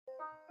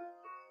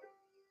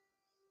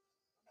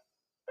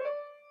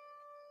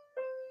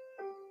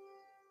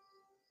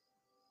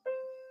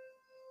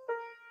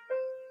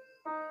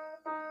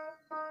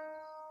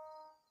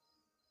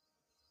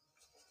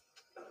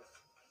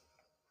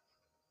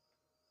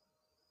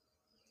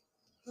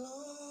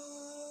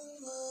long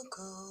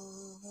ago,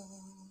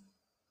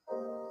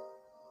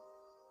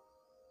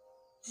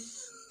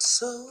 and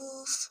so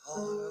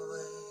far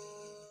away,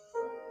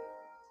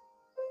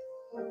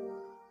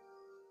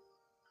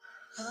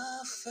 I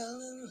fell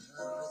in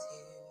love with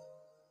you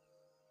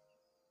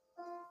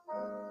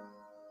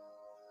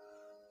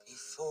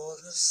before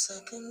the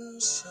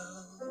second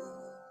show.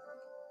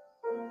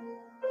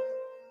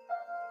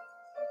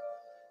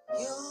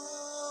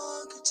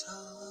 Your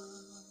guitar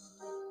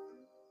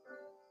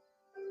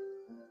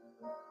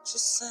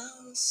just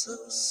sounds so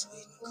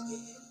sweet and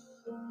clear,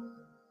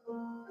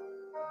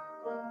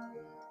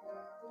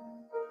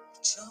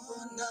 but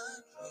you're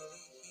not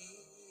really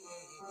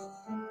here.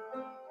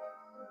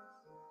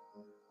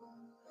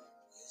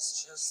 It's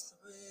just the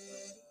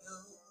radio.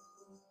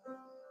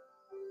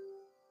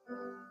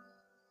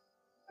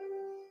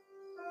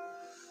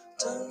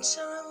 Don't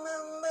you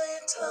remember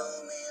you told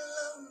me you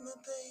love me,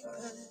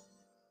 baby?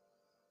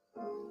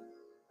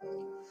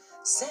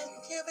 Said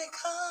you'll be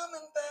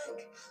coming back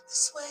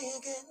this way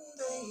again,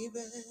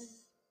 baby.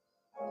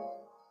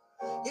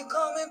 You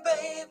call me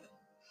baby,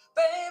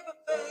 baby,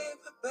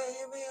 baby,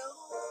 baby,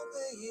 oh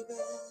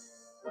baby,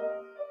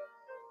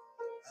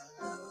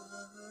 I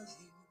love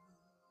you.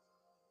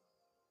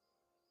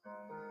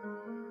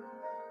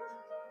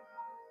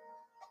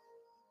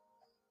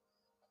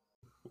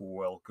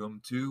 Welcome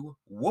to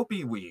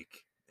Whoopee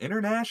Week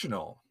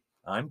International.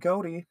 I'm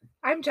Cody.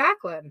 I'm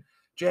Jacqueline.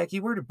 Jackie,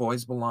 where do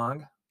boys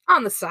belong?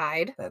 On the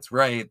side. That's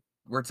right.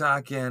 We're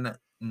talking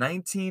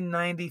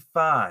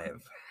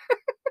 1995.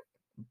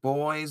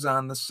 Boys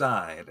on the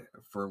Side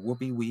for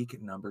Whoopee Week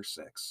number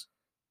 6.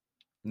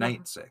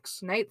 Night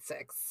 6. Night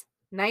 6.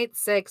 Night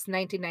 6,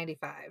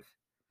 1995.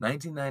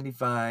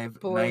 1995,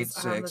 Boys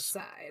Night on 6. the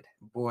side.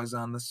 Boys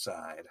on the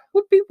Side.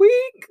 Whoopee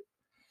Week.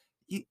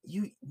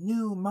 You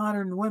new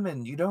modern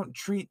women, you don't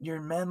treat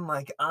your men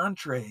like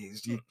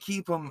entrees. You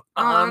keep them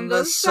on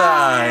the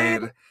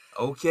side.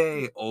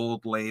 Okay,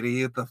 old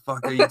lady, what the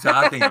fuck are you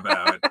talking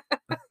about?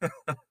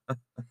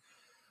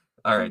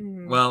 All right,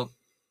 well,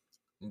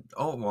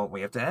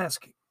 we have to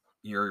ask.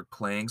 You're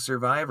playing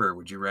Survivor.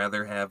 Would you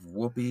rather have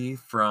Whoopi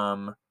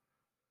from,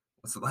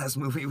 what's the last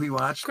movie we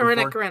watched?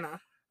 Corinna.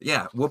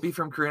 Yeah, Whoopi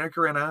from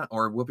Corinna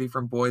or Whoopi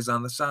from Boys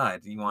on the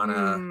Side. You want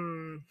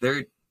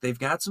to... They've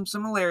got some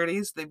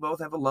similarities. They both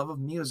have a love of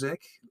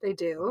music. They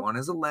do. One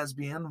is a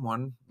lesbian.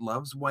 One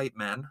loves white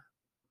men.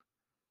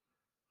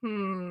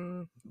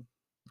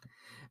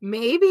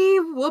 Maybe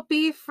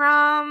Whoopi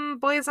from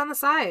Boys on the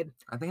Side.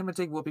 I think I'm going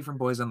to take Whoopi from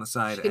Boys on the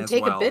Side she can as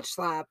take well. A bitch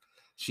slap.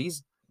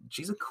 She's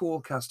a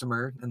cool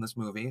customer in this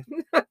movie.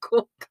 A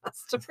cool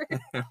customer.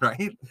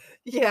 Right?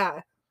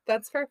 Yeah,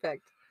 that's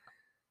perfect.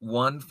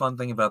 One fun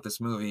thing about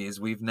this movie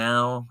is we've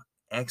now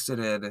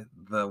exited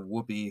the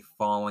Whoopi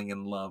falling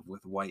in love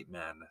with white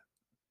men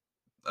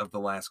of the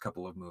last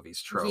couple of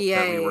movies trope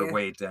that we were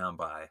weighed down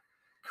by.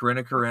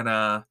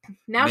 Corinna,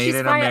 now Made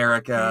in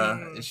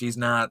America. She's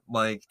not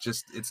like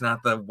it's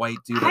not the white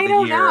dude of the year.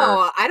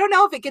 I don't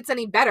know if it gets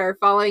any better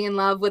falling in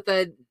love with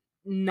a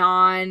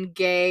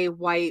non-gay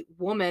white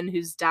woman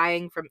who's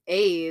dying from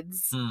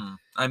AIDS.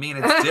 I mean,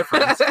 it's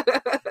different.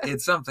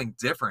 It's something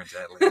different,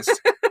 at least.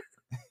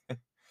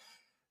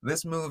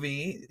 This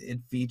movie, it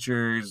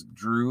features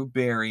Drew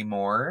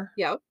Barrymore.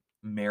 Yep.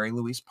 Mary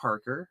Louise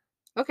Parker.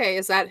 Okay,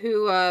 is that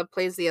who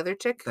plays the other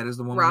chick? That is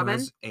the woman who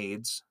has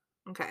AIDS.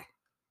 Okay.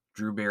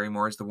 Drew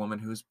Barrymore is the woman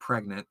who's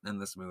pregnant in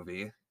this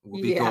movie.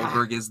 Whoopi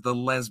Goldberg is the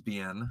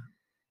lesbian.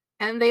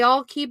 And they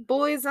all keep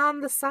boys on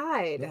the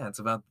side. Yeah, it's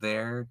about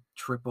their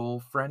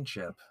triple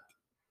friendship.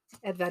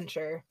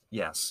 Adventure.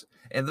 Yes.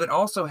 And it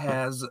also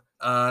has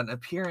an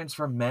appearance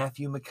from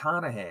Matthew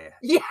McConaughey.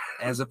 Yeah.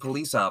 As a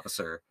police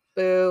officer.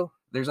 Boo.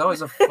 There's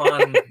always a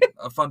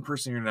fun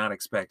person you're not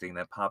expecting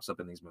that pops up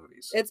in these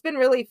movies. It's been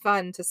really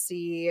fun to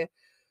see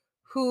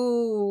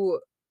who's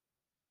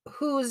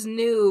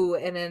new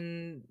and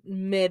in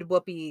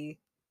mid-Whoopi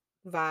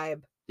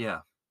vibe. Yeah.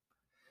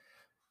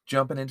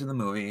 Jumping into the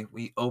movie,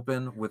 we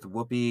open with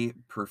Whoopi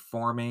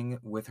performing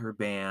with her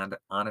band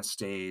on a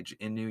stage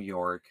in New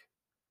York.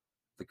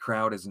 The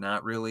crowd is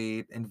not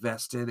really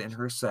invested in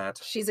her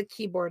set. She's a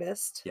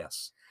keyboardist.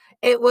 Yes.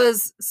 It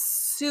was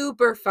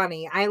super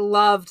funny. I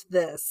loved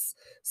this.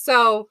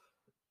 So,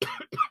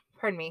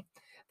 pardon me.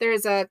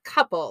 There's a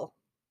couple,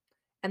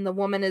 and the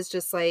woman is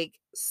just like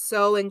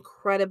so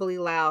incredibly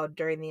loud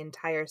during the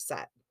entire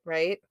set,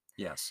 right?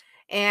 Yes.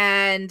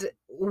 And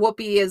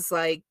Whoopi is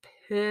like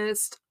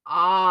pissed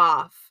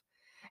off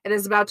and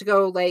is about to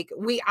go like,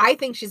 I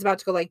think she's about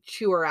to go like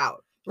chew her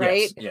out,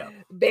 right? Yes, yeah.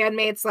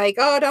 Bandmate's like,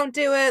 oh, don't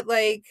do it.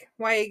 Like,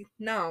 why?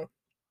 No.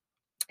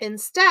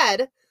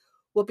 Instead,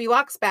 Whoopi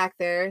walks back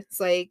there. It's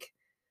like,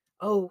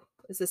 oh,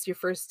 is this your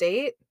first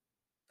date?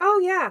 Oh,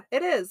 yeah,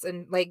 it is.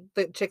 And like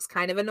the chick's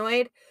kind of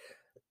annoyed.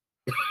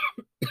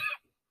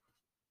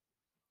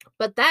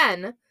 But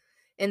then,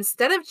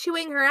 instead of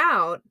chewing her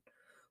out,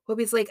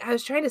 Whoopi's like, I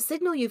was trying to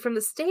signal you from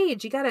the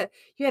stage. You had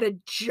a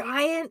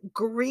giant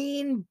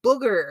green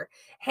booger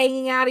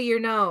hanging out of your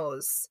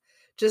nose.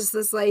 Just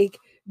this like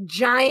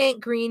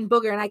giant green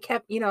booger. And I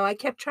kept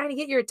trying to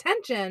get your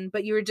attention,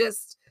 but you were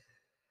just,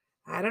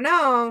 I don't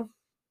know.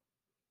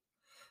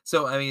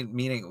 So, I mean,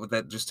 meaning with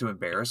that just to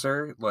embarrass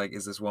her? Like,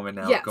 is this woman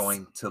now Yes.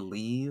 going to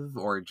leave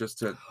or just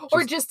to...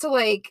 Or just to,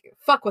 like,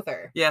 fuck with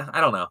her. Yeah, I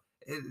don't know.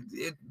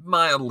 It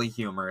mildly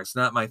humorous,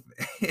 not my...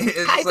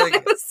 I thought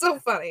it was so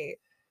funny.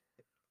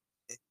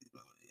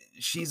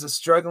 She's a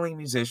struggling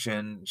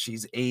musician.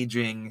 She's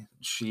aging.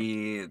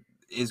 She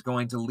is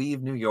going to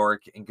leave New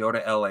York and go to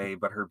LA,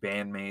 but her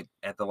bandmate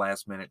at the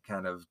last minute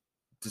kind of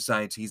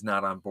decides he's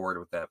not on board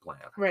with that plan.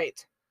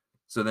 Right.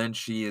 So then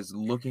she is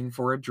looking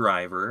for a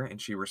driver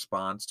and she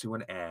responds to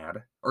an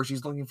ad, or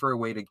she's looking for a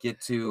way to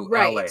get to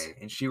LA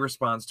and she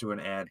responds to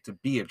an ad to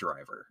be a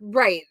driver.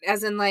 Right.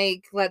 As in,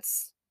 like,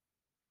 let's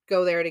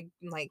go there to,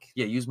 like...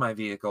 Yeah, use my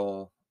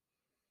vehicle.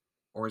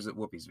 Or is it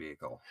Whoopi's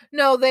vehicle?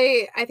 No,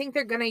 I think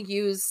they're going to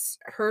use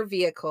her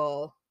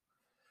vehicle.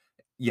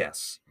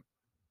 Yes.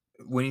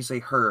 When you say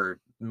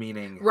her,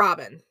 meaning...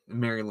 Robin.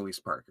 Mary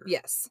Louise Parker.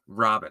 Yes.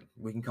 Robin.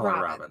 We can call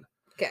her Robin.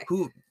 Okay.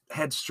 Who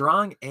had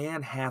strong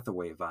Anne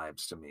Hathaway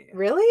vibes to me.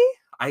 Really?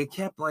 I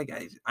kept, like...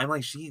 I'm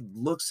like, she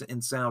looks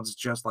and sounds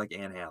just like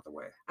Anne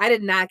Hathaway. I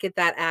did not get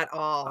that at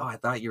all. Oh, I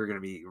thought you were going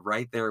to be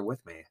right there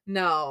with me.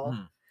 No.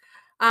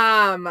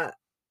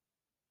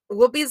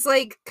 Whoopi's,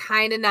 like,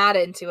 kind of not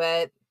into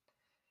it.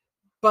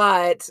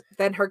 But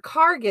then her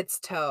car gets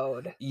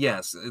towed.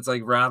 Yes, it's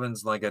like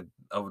Robin's like a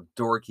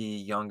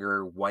dorky,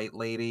 younger white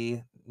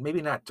lady.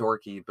 Maybe not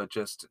dorky, but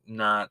just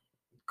not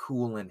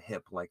cool and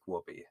hip like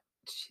Whoopi.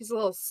 She's a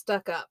little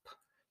stuck up.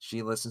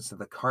 She listens to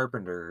the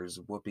Carpenters.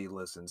 Whoopi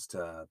listens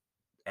to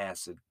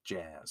acid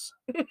jazz.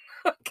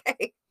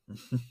 Okay.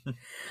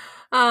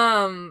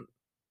 And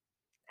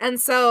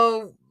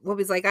so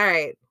Whoopi's like, all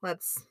right,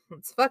 let's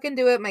fucking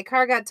do it. My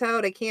car got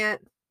towed. I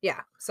can't. Yeah.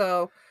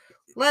 So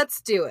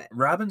let's do it.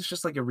 Robin's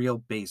just like a real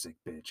basic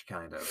bitch,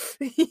 kind of.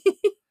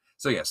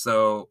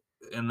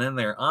 And then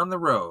they're on the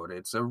road.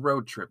 It's a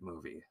road trip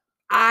movie.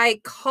 I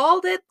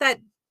called it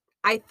that.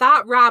 I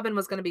thought Robin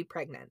was going to be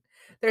pregnant.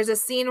 There's a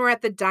scene where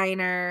at the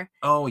diner.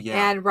 Oh,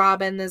 yeah. And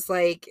Robin is,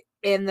 like,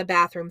 in the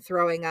bathroom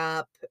throwing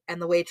up.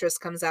 And the waitress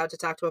comes out to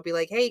talk to Whoopi,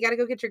 like, hey, you got to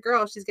go get your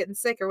girl. She's getting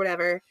sick or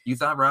whatever. You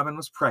thought Robin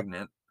was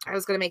pregnant. I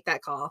was going to make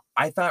that call.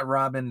 I thought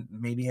Robin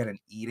maybe had an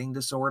eating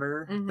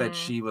disorder, that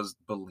she was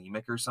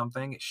bulimic or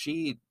something.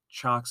 She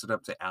chalks it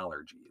up to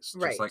allergies.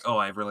 Right. Just like, oh,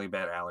 I have really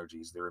bad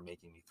allergies. They were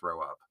making me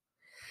throw up.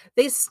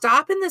 They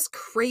stop in this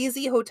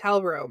crazy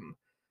hotel room.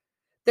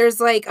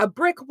 There's, like, a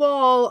brick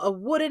wall, a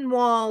wooden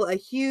wall, a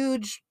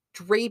huge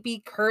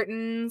drapey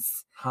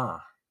curtains. Huh.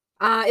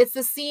 It's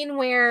the scene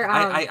where...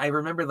 I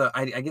remember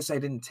I guess I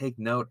didn't take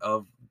note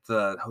of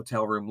the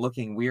hotel room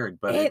looking weird,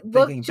 but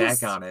thinking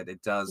back on it,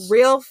 it does...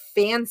 real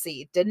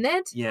fancy, didn't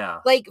it? Yeah.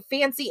 Like,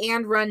 fancy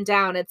and run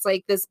down. It's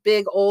like this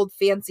big, old,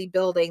 fancy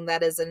building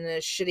that is in a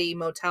shitty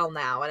motel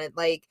now. And it,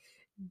 like,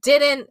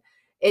 didn't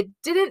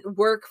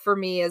work for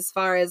me as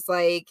far as,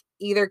 like,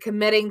 either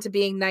committing to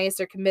being nice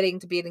or committing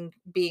to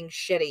being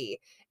shitty.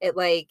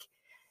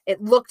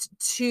 It looked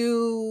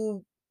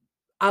too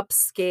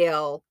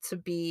upscale to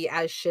be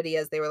as shitty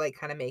as they were, like,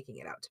 kind of making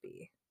it out to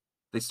be.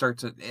 They start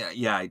to...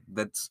 Yeah,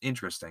 that's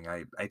interesting.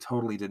 I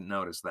totally didn't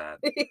notice that.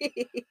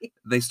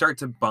 They start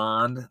to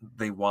bond.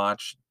 They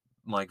watch,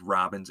 like,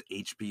 Robin's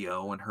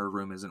HBO and her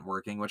room isn't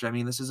working, which, I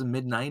mean, this is a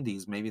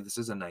mid-90s. Maybe this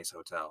is a nice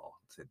hotel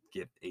to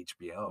get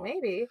HBO.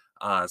 Maybe.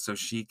 So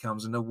she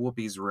comes into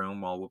Whoopi's room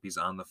while Whoopi's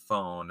on the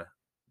phone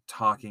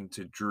talking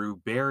to Drew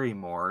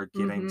Barrymore,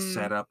 getting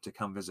set up to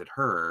come visit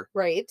her.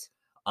 Right.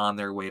 On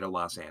their way to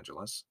Los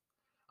Angeles.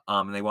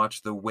 And they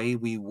watch The Way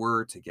We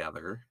Were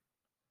together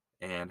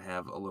and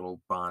have a little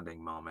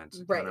bonding moment.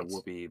 Right. Kind of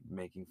Whoopi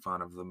making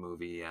fun of the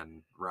movie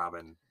and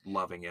Robin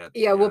loving it.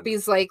 Yeah,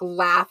 Whoopi's, like,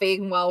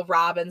 laughing while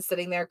Robin's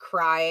sitting there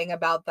crying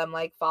about them,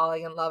 like,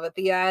 falling in love at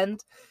the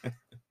end.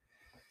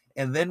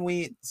 And then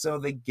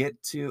they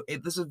get to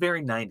it. This is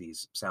very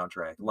 90s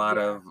soundtrack. A lot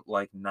of,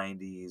 like,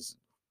 90s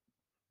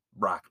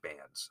rock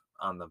bands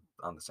on the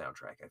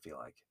soundtrack, I feel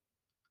like.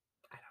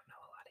 I don't know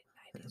a lot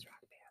of 90s rock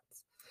bands.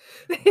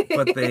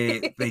 But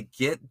they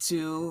get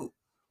to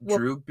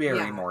Drew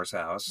Barrymore's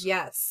house.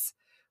 Yes.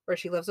 Where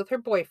she lives with her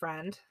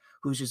boyfriend.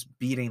 Who's just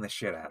beating the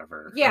shit out of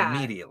her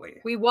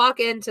immediately. We walk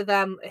into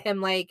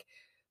him, like,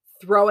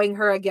 throwing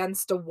her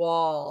against a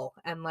wall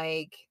and,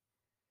 like...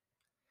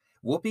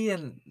 Whoopi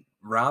and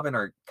Robin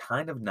are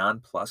kind of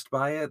nonplussed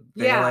by it.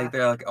 They're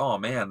like, oh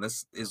man,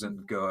 this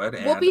isn't good.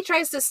 And Whoopi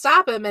tries to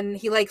stop him and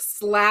he, like,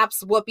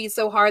 slaps Whoopi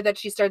so hard that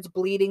she starts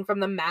bleeding from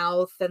the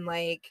mouth and,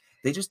 like...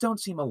 They just don't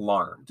seem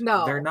alarmed.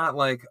 No. They're not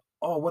like,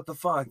 oh, what the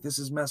fuck? This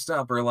is messed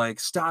up. Or like,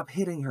 stop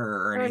hitting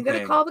her or anything. I'm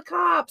gonna call the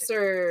cops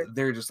or...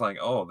 They're just like,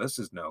 oh, this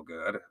is no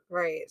good.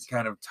 Right. It's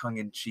kind of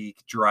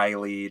tongue-in-cheek,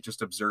 dryly,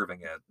 just observing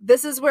it.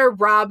 This is where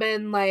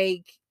Robin,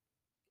 like,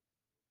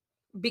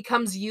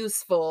 becomes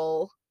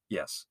useful.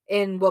 Yes.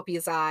 In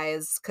Whoopi's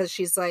eyes. Because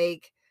she's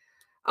like,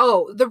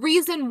 oh, the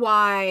reason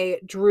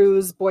why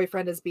Drew's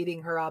boyfriend is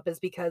beating her up is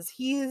because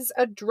he's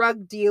a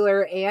drug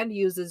dealer and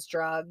uses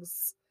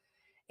drugs.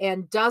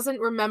 and doesn't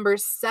remember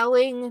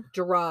selling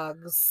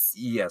drugs.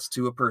 Yes,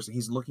 to a person.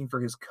 He's looking for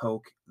his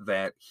coke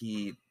that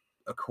he,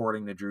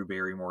 according to Drew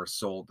Barrymore,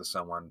 sold to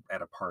someone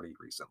at a party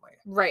recently.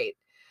 Right.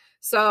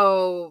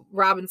 So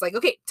Robin's like,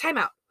 okay, time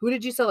out. Who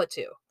did you sell it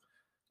to?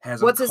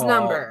 What's his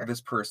number?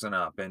 This person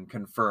up and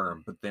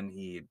confirm, but then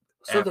he...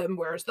 So then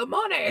where's the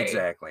money?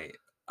 Exactly.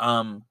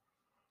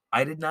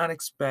 I did not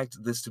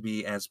expect this to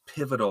be as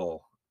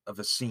pivotal of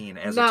a scene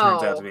as it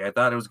turns out to be. I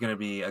thought it was going to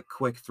be a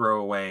quick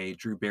throwaway.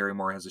 Drew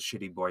Barrymore has a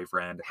shitty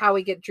boyfriend. How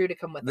we get Drew to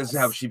come with us. This is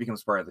how she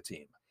becomes part of the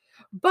team.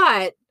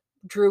 But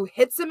Drew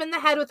hits him in the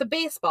head with a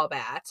baseball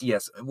bat.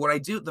 Yes.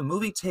 The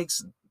movie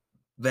takes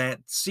that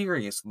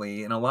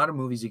seriously. In a lot of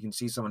movies, you can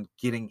see someone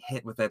getting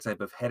hit with that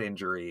type of head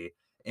injury,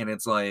 and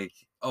it's like,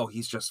 oh,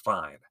 he's just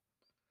fine.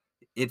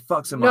 It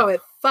fucks him up. No,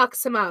 it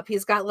fucks him up.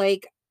 He's got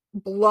like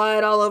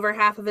blood all over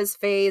half of his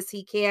face.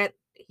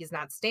 He's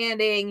not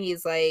standing.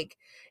 He's like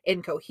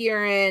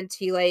incoherent.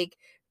 He like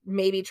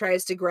maybe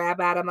tries to grab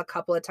at him a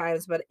couple of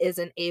times, but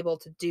isn't able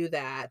to do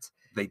that.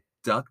 They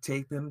duct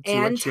tape him to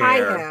and a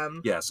chair. Tie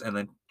him. Yes, and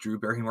then Drew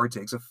Barrymore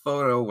takes a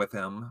photo with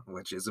him,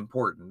 which is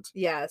important.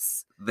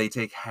 Yes. They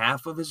take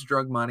half of his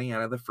drug money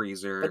out of the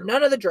freezer. But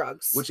none of the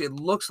drugs. Which it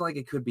looks like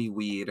it could be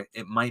weed.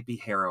 It might be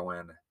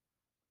heroin.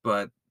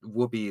 But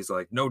Whoopi is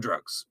like, no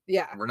drugs.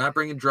 Yeah. We're not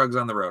bringing drugs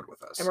on the road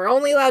with us. And we're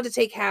only allowed to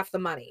take half the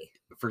money.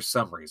 For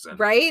some reason.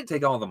 Right?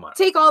 Take all the money.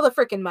 Take all the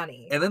freaking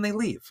money. And then they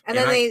leave. And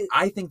then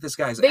I think this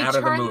guy's out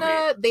of the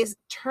movie. They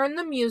turn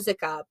the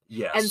music up.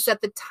 Yes. And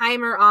set the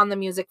timer on the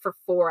music for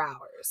 4 hours.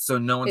 So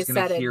no one's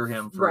going to hear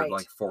him for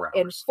like 4 hours.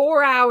 In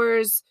 4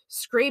 hours,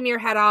 scream your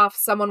head off.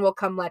 Someone will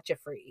come let you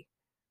free.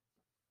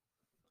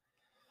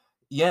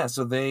 Yeah,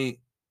 so they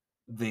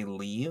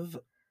leave.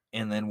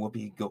 And then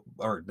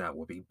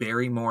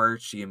Barrymore,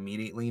 she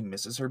immediately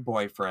misses her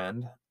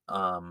boyfriend,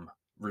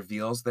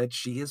 reveals that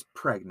she is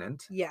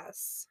pregnant.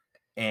 Yes.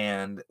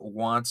 And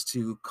wants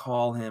to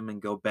call him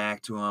and go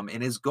back to him,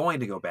 and is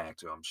going to go back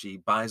to him. She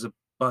buys a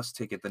bus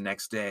ticket the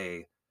next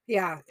day.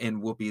 Yeah.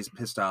 And Whoopi is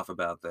pissed off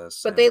about this.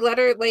 But they let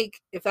her,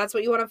 like, if that's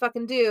what you want to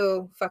fucking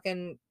do,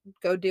 fucking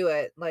go do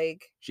it.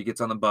 Like, she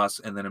gets on the bus,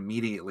 and then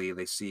immediately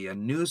they see a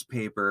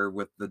newspaper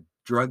with the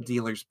drug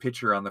dealer's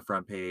picture on the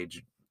front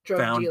page.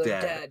 Found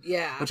dead.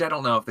 Yeah. Which I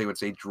don't know if they would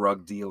say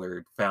drug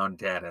dealer found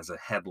dead as a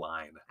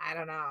headline. I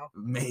don't know.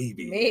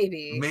 Maybe.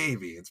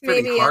 It's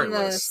pretty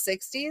heartless. In the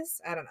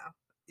 60s? I don't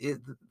know.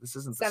 This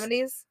isn't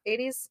 70s?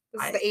 80s?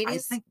 This is the 80s? I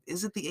think,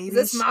 is it the 80s? Is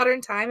this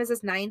modern time? Is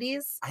this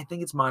 90s? I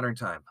think it's modern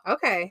time.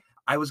 Okay.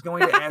 I was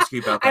going to ask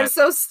you about that. I'm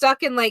so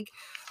stuck in, like,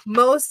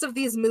 most of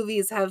these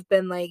movies have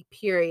been, like,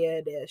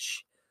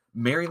 period-ish.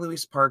 Mary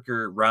Louise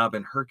Parker,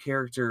 Robin, her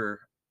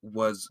character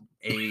was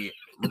a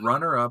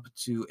runner-up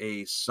to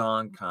a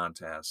song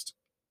contest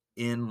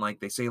in, like,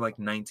 they say, like,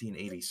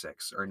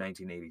 1986 or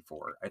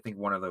 1984. I think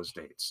one of those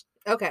dates.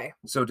 Okay.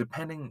 So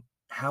depending,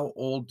 how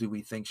old do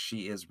we think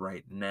she is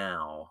right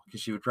now? Because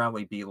she would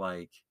probably be,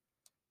 like,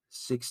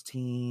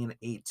 16,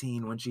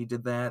 18 when she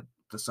did that,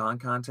 the song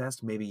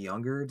contest. Maybe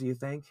younger, do you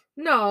think?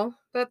 No,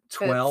 that's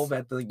 12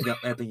 at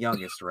the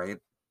youngest, right?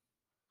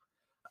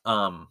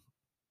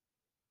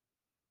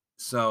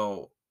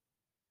 So...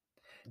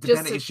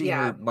 Depending, is she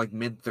her, like,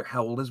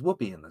 how old is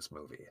Whoopi in this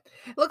movie?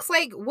 Looks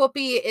like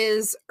Whoopi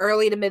is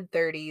early to mid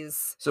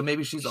 30s. So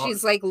maybe she's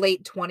like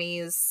late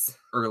 20s.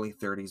 Early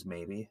 30s,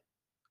 maybe.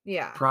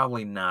 Yeah.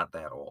 Probably not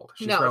that old.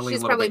 She's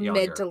probably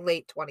mid to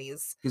late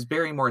 20s. Because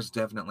Barrymore is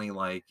definitely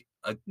like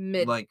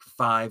like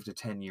 5 to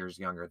 10 years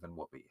younger than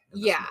Whoopi.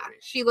 Yeah. Movie.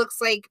 She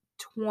looks like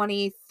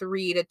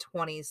 23 to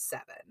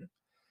 27.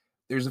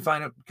 There's a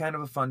kind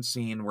of a fun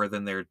scene where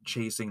then they're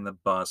chasing the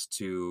bus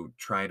to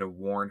try to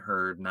warn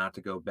her not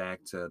to go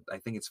back to, I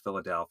think it's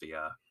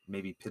Philadelphia,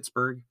 maybe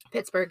Pittsburgh.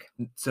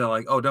 So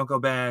like, oh, don't go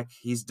back.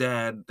 He's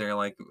dead. They're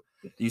like,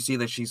 you see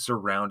that she's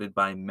surrounded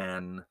by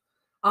men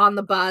on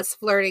the bus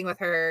flirting with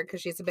her because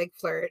she's a big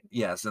flirt.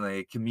 Yes, and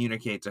they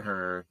communicate to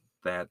her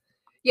that.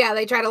 Yeah,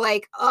 they try to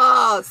like,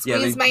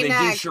 squeeze my neck.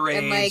 They do charades.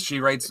 And like,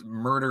 she writes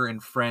murder in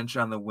French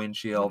on the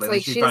windshield, and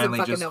like then she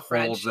finally just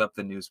folds up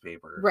the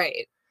newspaper.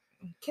 Right.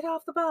 Get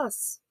off the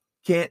bus.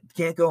 Can't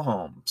go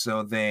home.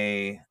 So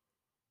we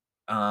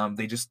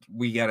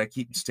gotta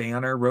stay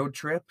on our road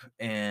trip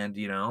and,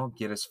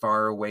 get as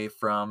far away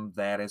from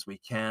that as we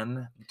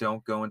can.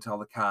 Don't go and tell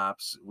the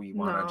cops. We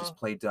want to just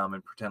play dumb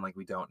and pretend like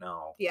we don't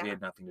know. Yeah. We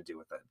had nothing to do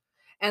with it.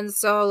 And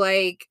so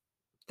like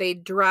they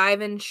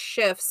drive in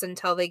shifts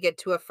until they get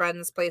to a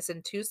friend's place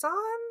in Tucson.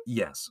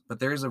 Yes, but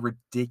there's a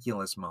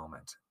ridiculous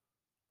moment.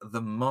 The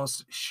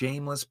most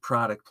shameless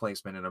product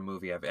placement in a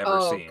movie I've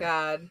ever seen. Oh,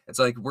 God. It's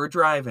like, we're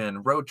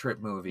driving, road trip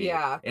movie.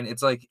 Yeah. And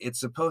it's like, it's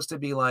supposed to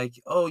be like,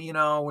 oh,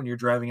 when you're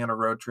driving on a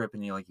road trip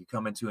and you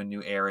come into a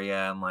new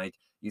area and like,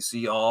 you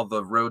see all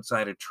the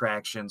roadside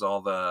attractions,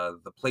 all the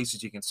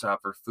places you can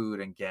stop for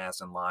food and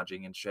gas and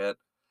lodging and shit.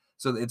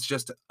 So it's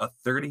just a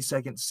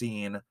 30-second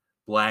scene,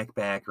 black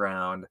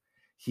background.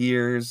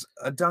 Here's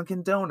a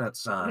Dunkin'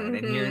 Donuts sign,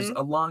 and here's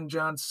a Long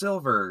John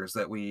Silver's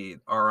that we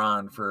are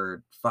on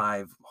for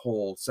 5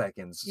 whole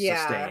seconds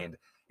sustained.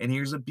 And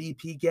here's a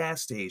BP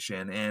gas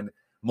station, and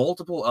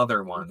multiple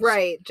other ones.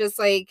 Right. Just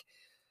like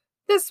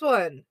this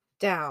one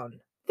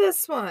down.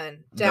 This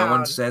one down. No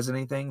one says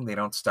anything. They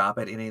don't stop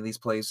at any of these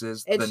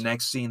places. The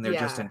next scene, they're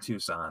just in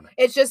Tucson.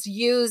 It's just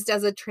used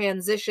as a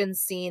transition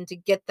scene to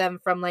get them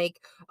from like,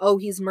 oh,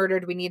 he's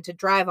murdered, we need to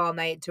drive all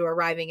night, to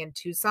arriving in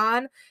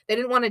Tucson. They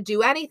didn't want to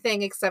do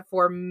anything except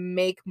for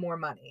make more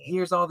money.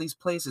 Here's all these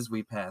places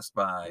we passed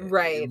by.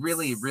 Right.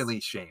 Really, really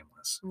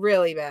shameless.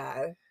 Really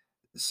bad.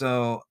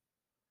 So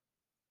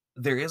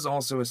there is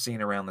also a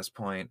scene around this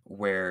point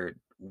where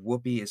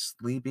Whoopi is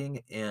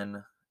sleeping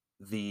in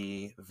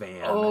the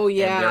van. Oh,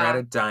 yeah. And they're at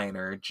a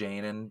diner,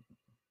 Jane and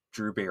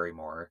Drew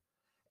Barrymore.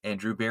 And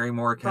Drew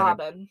Barrymore kind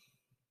of... Robin.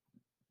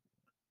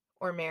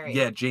 Or Mary.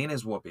 Yeah, Jane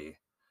is Whoopi.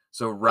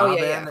 So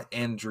Robin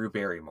and Drew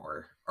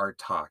Barrymore are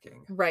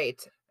talking.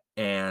 Right.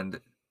 And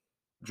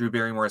Drew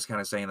Barrymore is kind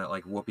of saying that,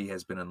 like, Whoopi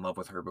has been in love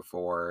with her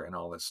before and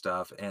all this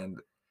stuff. And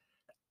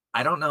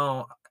I don't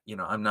know,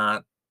 I'm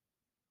not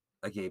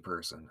a gay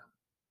person.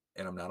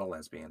 And I'm not a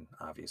lesbian,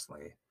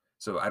 obviously.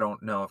 So I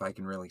don't know if I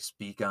can really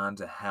speak on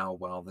to how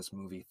well this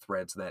movie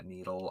threads that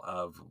needle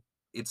of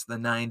it's the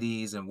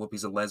 90s and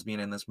Whoopi's a lesbian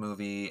in this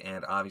movie,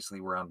 and obviously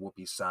we're on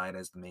Whoopi's side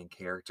as the main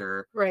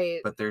character.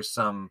 Right. But there's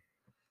some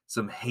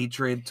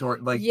hatred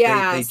toward, like,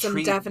 they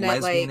treat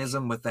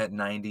lesbianism with that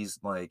 90s,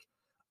 like,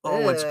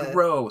 oh, it's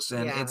gross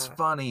and it's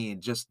funny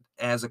just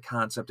as a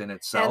concept in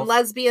itself. And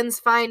lesbians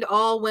find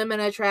all women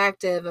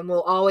attractive and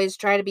will always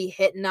try to be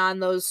hitting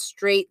on those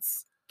straight,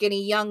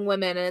 skinny young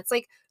women, and it's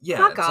like,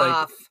 fuck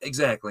off. Like,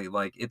 exactly,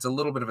 like, it's a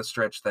little bit of a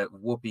stretch that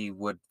Whoopi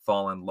would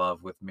fall in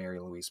love with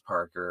Mary Louise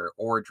Parker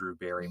or Drew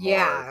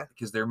Barrymore,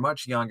 because they're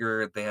much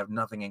younger, they have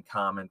nothing in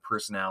common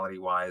personality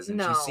wise,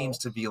 and she seems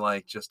to be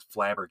like just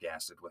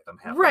flabbergasted with them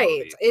half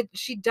the movie.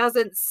 She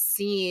doesn't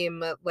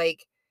seem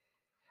like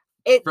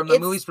from the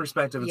movie's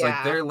perspective. It's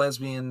like they're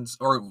lesbians,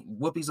 or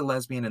Whoopi's a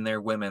lesbian and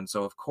they're women,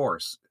 so of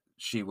course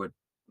she would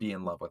be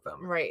in love with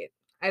them. Right.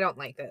 I don't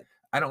like it.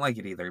 I don't like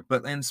it either.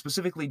 And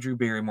specifically Drew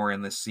Barrymore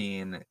in this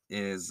scene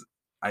is,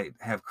 I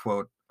have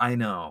quote, I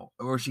know.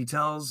 Or she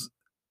tells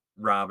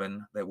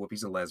Robin that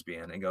Whoopi's a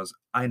lesbian and goes,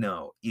 I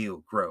know,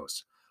 ew,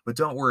 gross. But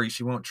don't worry,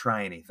 she won't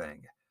try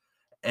anything.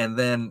 And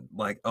then,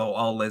 like, oh,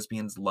 all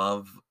lesbians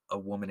love a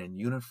woman in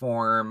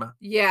uniform.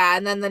 Yeah,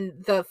 and then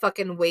the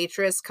fucking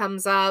waitress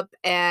comes up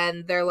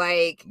and they're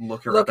like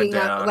looking up and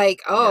down.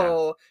 Like,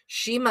 oh,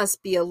 she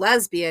must be a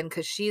lesbian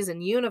because she's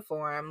in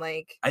uniform.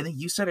 Like, I think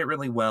you said it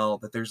really well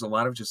that there's a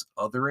lot of just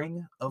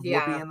othering of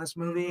Whoopi in this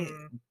movie.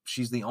 Mm-hmm.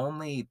 She's the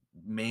only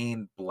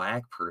main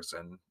black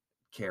person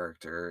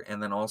character,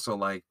 and then also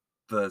like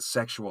the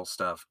sexual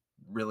stuff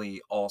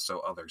really also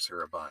others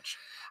her a bunch.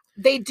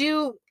 They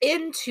do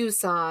in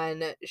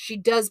Tucson. She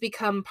does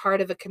become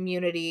part of a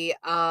community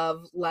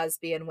of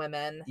lesbian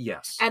women.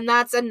 Yes. And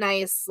that's a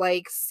nice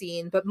like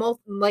scene, but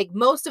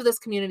most of this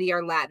community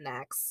are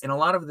Latinx. And a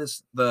lot of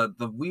this, the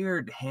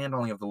weird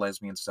handling of the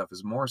lesbian stuff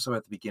is more so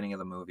at the beginning of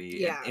the movie.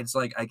 Yeah. It's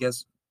like, I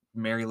guess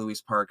Mary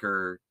Louise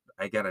Parker,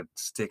 I gotta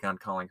stick on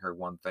calling her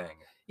one thing.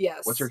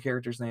 Yes. What's her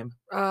character's name?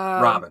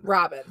 Robin.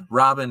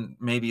 Robin.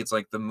 Maybe it's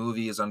like the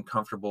movie is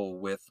uncomfortable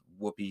with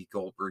Whoopi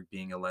Goldberg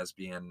being a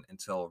lesbian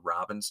until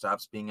Robin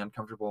stops being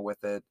uncomfortable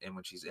with it. And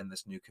when she's in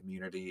this new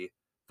community,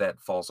 that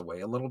falls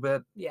away a little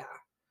bit. Yeah.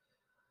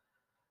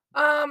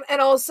 And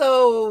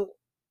also,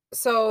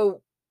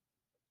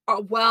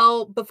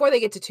 well, before they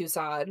get to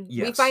Tucson,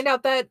 we find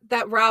out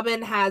that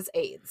Robin has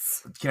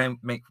AIDS. Can I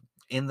make,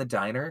 in the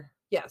diner?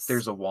 Yes.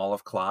 There's a wall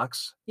of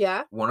clocks.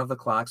 Yeah. One of the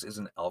clocks is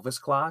an Elvis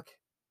clock.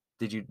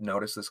 Did you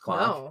notice this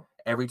clock? No.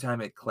 Every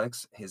time it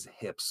clicks, his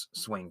hips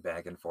swing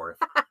back and forth.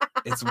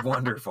 It's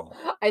wonderful.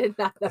 I did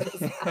not notice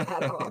that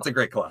at all. It's a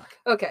great clock.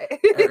 Okay.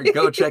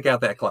 Go check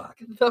out that clock.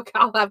 Look,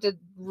 I'll have to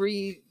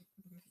rewatch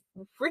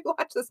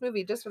this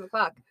movie just for the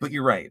clock. But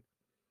you're right.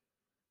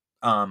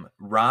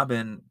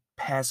 Robin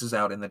passes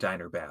out in the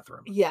diner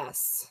bathroom.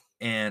 Yes.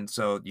 And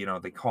so,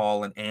 they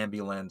call an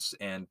ambulance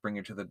and bring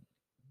her to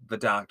the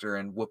doctor,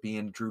 and Whoopi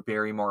and Drew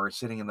Barrymore are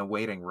sitting in the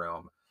waiting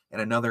room. And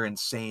another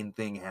insane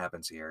thing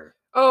happens here.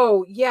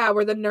 Oh, yeah,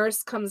 where the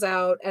nurse comes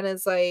out and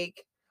is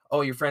like,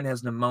 oh, your friend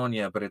has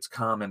pneumonia, but it's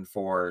common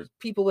for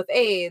people with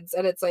AIDS.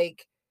 And it's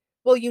like,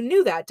 well, you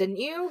knew that, didn't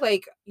you?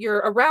 Like, you're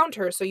around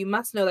her, so you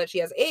must know that she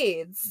has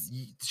AIDS.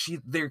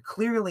 They're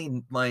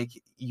clearly, like,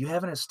 you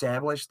haven't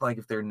established, like,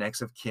 if they're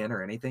next of kin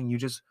or anything. You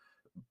just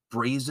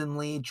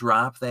brazenly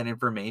drop that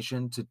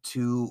information to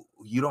two,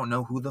 you don't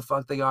know who the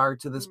fuck they are,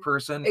 to this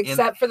person,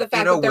 except for the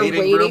fact that they're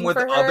waiting room with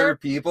for her. Other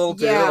people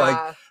too. Yeah.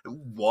 Like,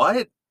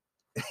 what?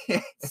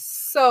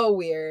 So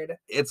weird.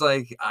 It's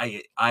like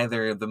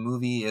either the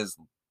movie is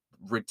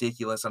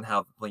ridiculous on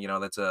how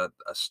that's a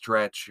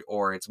stretch,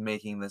 or it's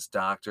making this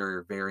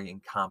doctor very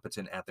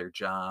incompetent at their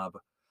job,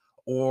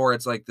 or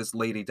it's like this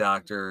lady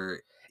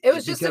doctor. It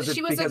was just that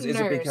she was a nurse. Is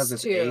it because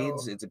it's too.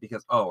 AIDS? Is it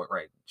because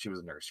right, she was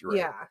a nurse. You're right.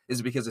 Yeah.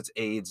 Is it because it's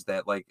AIDS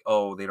that they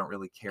don't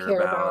really care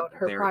about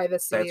her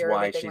privacy? That's or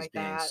why she's like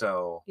being that.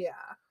 so. Yeah.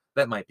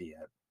 That might be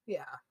it.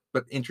 Yeah.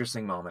 But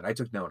interesting moment. I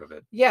took note of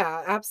it.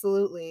 Yeah,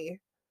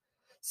 absolutely.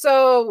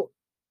 So,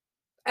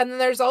 And then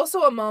there's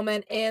also a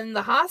moment in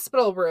the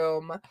hospital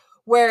room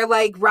where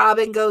like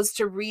Robin goes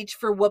to reach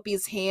for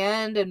Whoopi's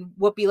hand and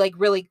Whoopi like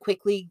really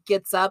quickly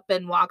gets up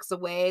and walks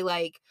away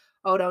like,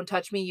 oh, don't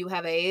touch me, you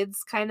have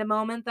AIDS kind of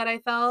moment that I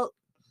felt.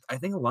 I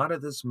think a lot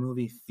of this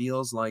movie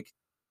feels like,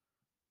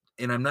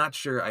 and I'm not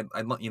sure,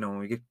 when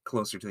we get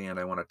closer to the end,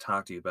 I want to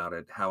talk to you about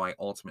it, how I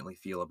ultimately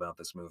feel about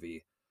this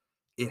movie.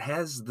 It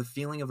has the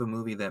feeling of a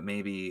movie that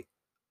maybe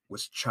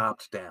was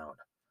chopped down,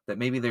 that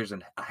maybe there's a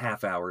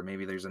half hour,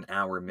 maybe there's an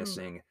hour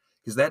missing,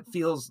 because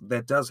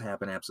that does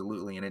happen,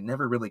 absolutely, and it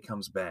never really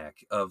comes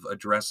back, of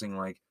addressing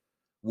like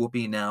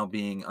Whoopi now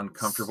being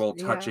uncomfortable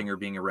touching or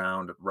being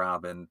around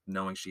Robin,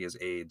 knowing she has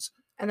AIDS.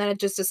 And then it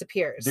just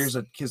disappears.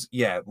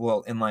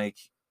 And like,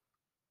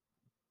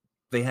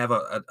 they have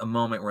a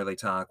moment where they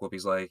talk.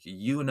 Whoopi's like,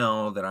 you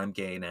know that I'm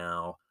gay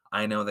now.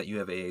 I know that you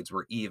have AIDS.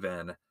 We're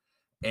even.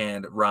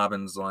 And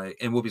Robin's like,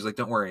 and Whoopi's like,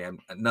 don't worry,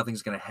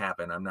 nothing's gonna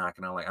happen. I'm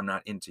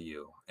not into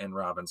you. And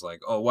Robin's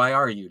like, oh, why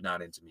are you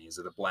not into me? Is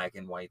it a black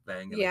and white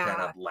thing? And they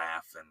kind of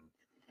laugh and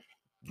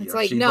it's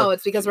like, no,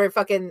 it's because we're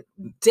fucking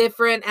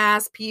different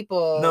ass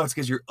people. No, it's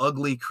because you're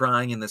ugly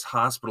crying in this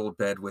hospital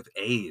bed with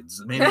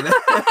AIDS. Maybe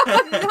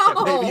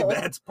maybe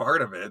that's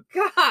part of it.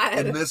 God.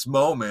 In this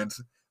moment.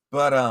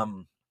 But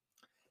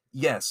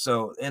yes,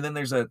 so and then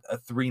there's a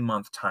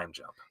 3-month time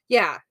jump.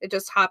 Yeah, it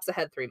just hops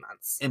ahead 3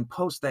 months. And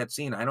post that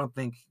scene, I don't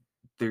think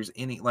there's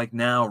any, like,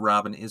 now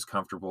Robin is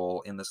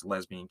comfortable in this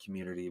lesbian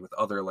community with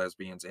other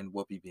lesbians and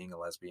Whoopi being a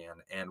lesbian,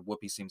 and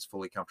Whoopi seems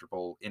fully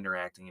comfortable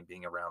interacting and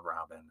being around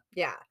Robin.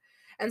 Yeah.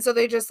 And so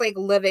they're just like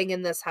living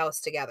in this house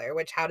together,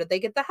 which how did they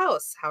get the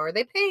house? How are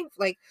they paying?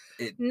 Like,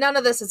 none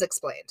of this is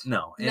explained.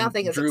 No. And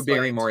nothing is Drew explained.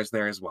 Barrymore is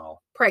there as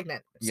well.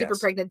 Pregnant. Super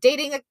pregnant.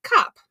 Dating a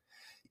cop.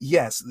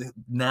 Yes.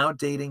 Now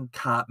dating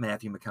cop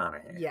Matthew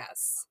McConaughey.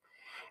 Yes.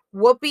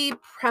 Whoopi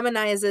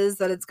premonizes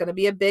that it's going to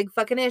be a big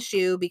fucking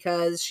issue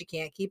because she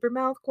can't keep her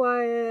mouth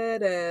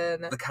quiet,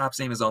 and the cop's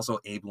name is also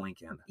Abe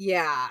Lincoln.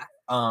 Yeah.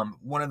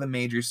 One of the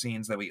major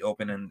scenes that we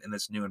open in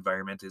this new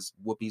environment is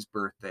Whoopi's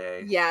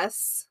birthday.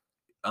 Yes.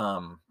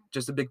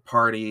 Just a big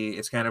party.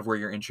 It's kind of where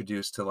you're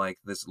introduced to like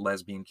this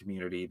lesbian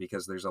community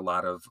because there's a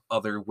lot of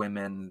other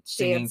women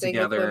singing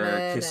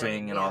together,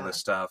 kissing, and all this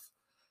stuff.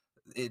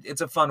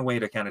 It's a fun way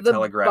to kind of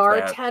telegraph that.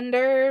 The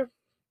bartender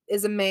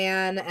is a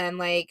man and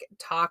like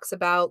talks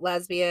about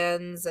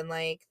lesbians and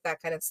like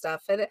that kind of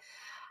stuff, and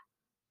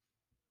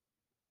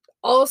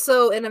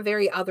also in a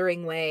very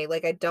othering way.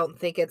 Like, I don't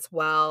think it's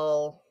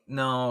well.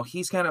 No,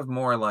 he's kind of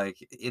more like,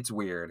 it's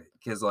weird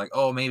because like,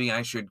 oh, maybe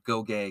I should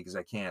go gay because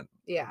I can't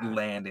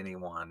land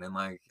anyone, and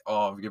like,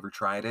 oh, have you ever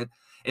tried it?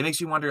 It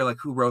makes you wonder like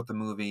who wrote the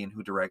movie and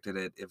who directed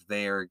it, if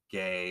they're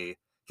gay,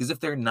 because if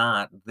they're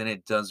not, then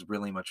it does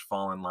really much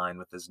fall in line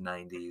with this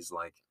 90s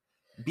like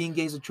being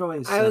gay's a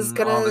choice. I was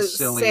gonna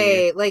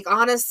say, like,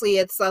 honestly,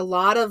 it's a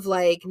lot of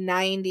like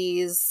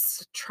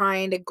 90s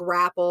trying to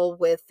grapple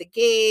with the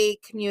gay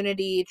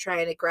community,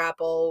 trying to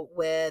grapple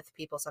with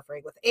people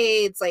suffering with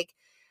AIDS. Like,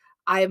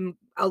 I'm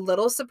a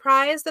little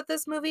surprised that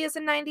this movie is a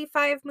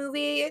 95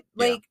 movie,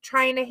 like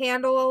trying to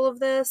handle all of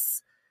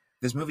this.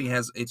 This movie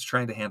it's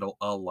trying to handle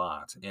a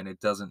lot, and it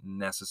doesn't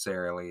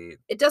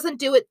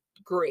do it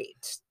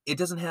great. It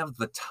doesn't have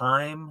the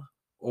time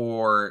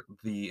or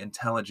the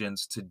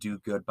intelligence to do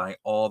good by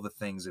all the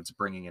things it's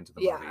bringing into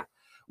the movie.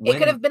 It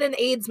could have been an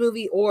AIDS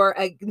movie or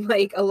a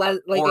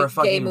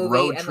fucking movie,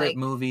 road trip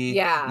movie.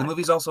 Yeah, the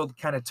movie's also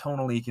kind of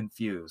tonally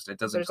confused. It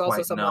doesn't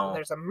quite know.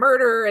 There's a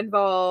murder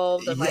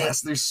involved. And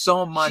yes, there's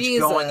so much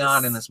going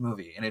on in this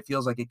movie, and it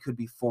feels like it could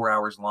be 4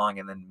 hours long,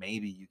 and then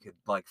maybe you could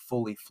like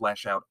fully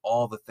flesh out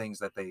all the things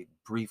that they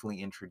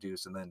briefly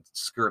introduce and then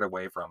skirt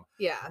away from.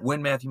 Yeah.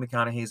 When Matthew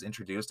McConaughey is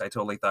introduced, I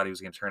totally thought he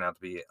was going to turn out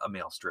to be a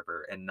male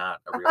stripper and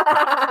not a real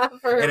cop,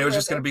 and it was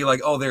just going to be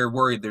like, oh, they're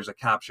worried there's a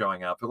cop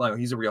showing up, but like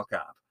he's a real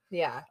cop.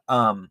 Yeah.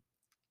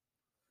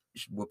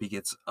 Whoopi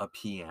gets a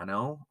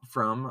piano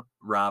from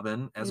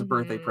Robin as a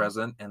birthday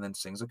present and then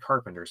sings a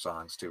Carpenter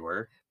songs to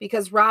her.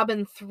 Because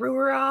Robin threw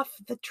her off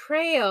the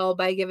trail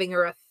by giving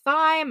her a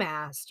thigh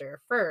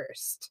master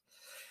first.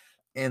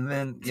 And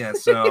then,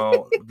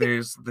 so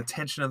there's the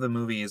tension of the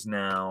movie is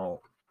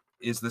now,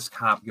 is this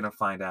cop going to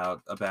find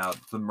out about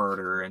the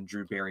murder and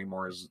Drew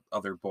Barrymore's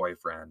other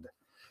boyfriend?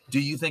 Do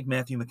you think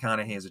Matthew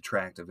McConaughey is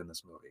attractive in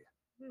this movie?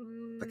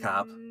 The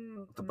cop?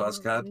 With the buzz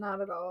cut?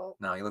 Not at all.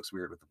 No, he looks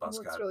weird with the buzz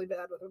cut. He looks really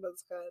bad with the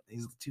buzz cut.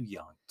 He's too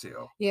young,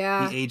 too.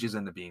 Yeah. He ages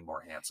into being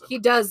more handsome. He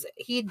does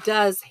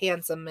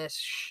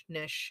handsome-ish.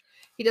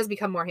 He does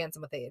become more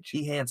handsome with age.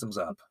 He handsomes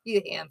up. He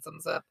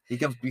handsomes up. He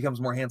becomes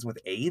more handsome with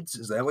AIDS?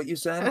 Is that what you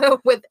said?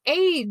 With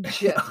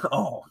age.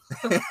 Oh.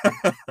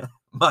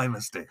 My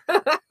mistake.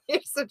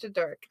 You're such a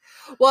dork.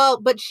 Well,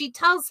 but she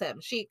tells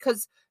him,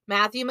 because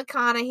Matthew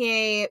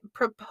McConaughey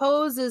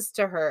proposes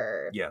to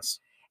her. Yes.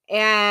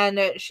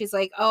 And she's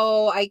like,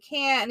 oh, I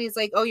can't. And he's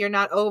like, oh, you're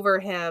not over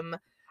him.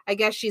 I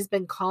guess she's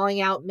been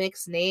calling out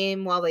Mick's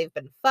name while they've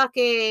been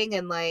fucking.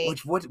 And like,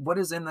 what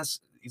is in this?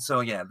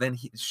 So yeah, then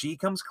she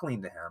comes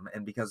clean to him,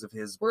 and because of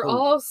his we're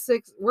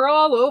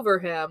all over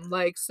him,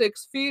 like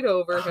 6 feet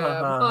over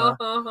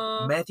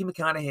him. Matthew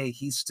McConaughey,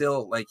 he's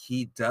still like,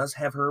 he does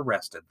have her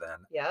arrested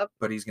then. Yep.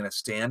 But he's gonna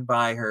stand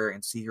by her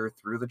and see her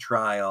through the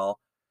trial.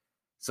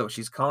 So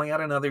she's calling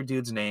out another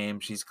dude's name.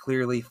 She's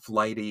clearly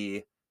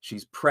flighty.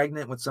 She's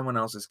pregnant with someone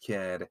else's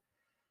kid.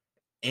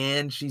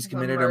 And she's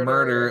committed a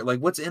murder. Like,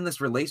 what's in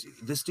this relation?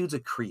 This dude's a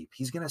creep.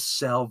 He's gonna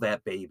sell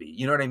that baby.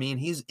 You know what I mean?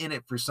 He's in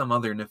it for some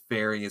other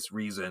nefarious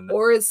reason.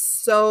 Or is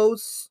so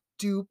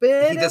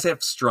stupid. He does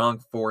have strong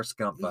Forrest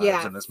Gump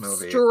vibes in this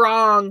movie.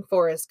 Strong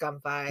Forrest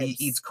Gump vibes. He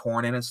eats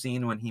corn in a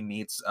scene when he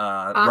meets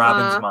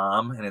Robin's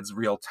mom, and it's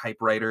real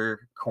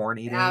typewriter corn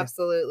eating.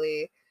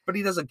 Absolutely. But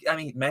he does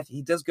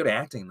he does good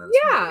acting in this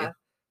movie.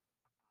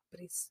 But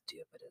he's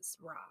stupid as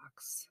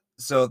rocks.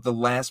 So the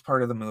last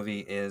part of the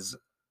movie is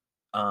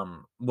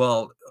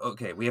well,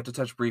 okay, we have to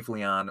touch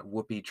briefly on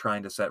Whoopi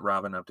trying to set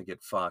Robin up to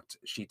get fucked.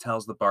 She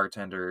tells the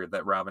bartender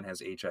that Robin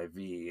has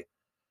HIV,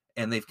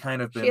 and they've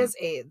kind of been... She has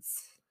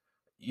AIDS.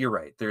 You're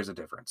right, there's a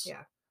difference.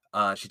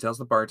 Yeah. She tells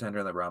the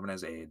bartender that Robin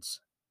has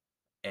AIDS,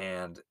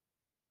 and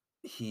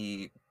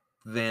he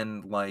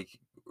then, like,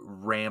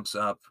 ramps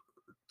up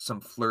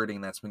some flirting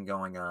that's been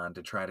going on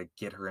to try to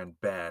get her in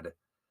bed.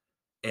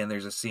 And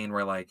there's a scene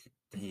where, like,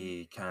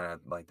 he kind of,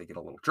 like, they get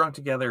a little drunk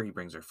together. He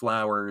brings her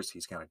flowers.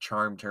 He's kind of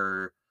charmed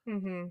her.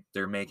 Mm-hmm.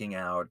 They're making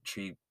out.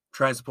 She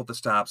tries to put the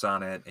stops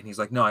on it. And he's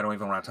like, no, I don't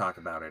even want to talk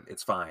about it.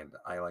 It's fine.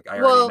 I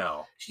already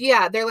know.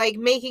 Yeah, they're, like,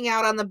 making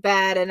out on the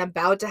bed and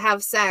about to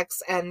have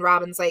sex. And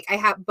Robin's like,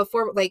 I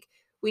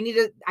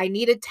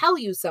need to tell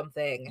you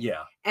something.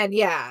 Yeah. And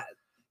yeah.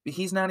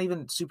 He's not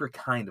even super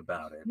kind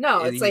about it.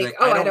 No, it's like,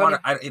 I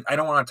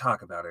don't want to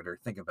talk about it or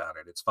think about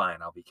it. It's fine.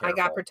 I'll be careful.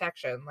 I got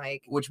protection.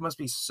 Like, which must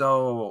be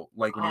so,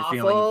 like, when awful.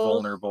 You're feeling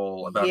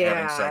vulnerable about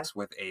having sex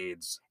with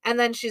AIDS. And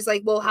then she's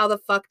like, well, how the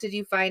fuck did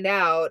you find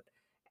out?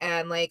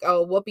 And like,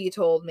 oh, Whoopi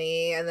told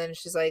me. And then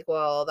she's like,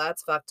 well,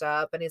 that's fucked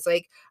up. And he's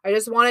like, I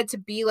just want it to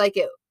be like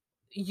it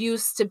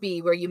used to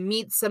be, where you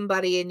meet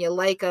somebody and you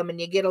like them and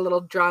you get a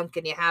little drunk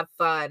and you have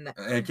fun.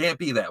 It can't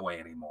be that way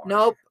anymore.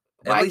 Nope.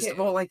 At least,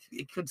 well, like,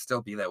 it could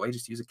still be that way.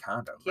 Just use a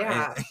condom.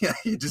 Yeah. Right?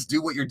 You just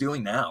do what you're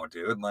doing now,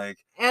 dude. Like,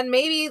 and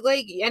maybe,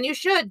 like, and you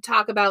should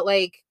talk about,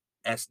 like,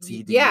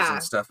 STDs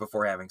and stuff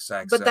before having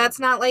sex. But that's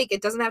not, like,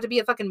 it doesn't have to be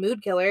a fucking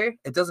mood killer.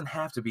 It doesn't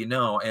have to be,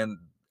 no. And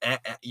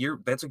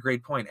that's a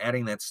great point.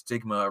 Adding that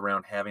stigma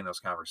around having those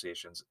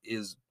conversations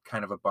is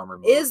kind of a bummer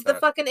move. Is the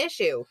fucking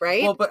issue,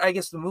 right? Well, but I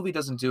guess the movie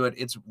doesn't do it.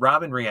 It's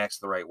Robin reacts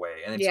the right way,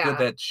 and it's good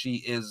that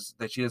she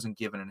doesn't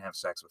give in and have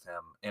sex with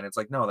him. And it's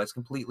like, no, that's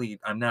completely.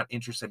 I'm not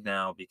interested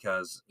now,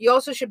 because you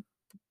also should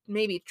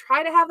maybe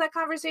try to have that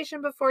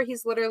conversation before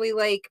he's literally,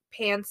 like,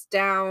 pants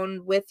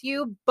down with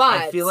you.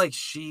 But I feel like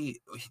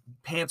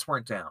pants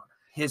weren't down.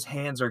 His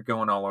hands are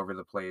going all over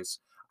the place.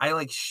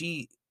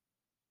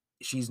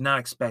 She's not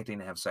expecting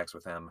to have sex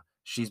with him.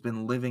 She's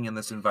been living in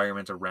this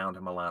environment around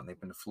him a lot, and they've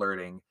been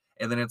flirting.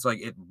 And then it's like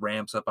it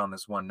ramps up on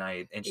this one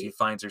night, and she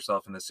finds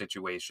herself in this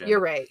situation.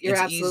 You're right. You're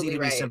it's absolutely easy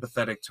to right. be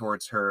sympathetic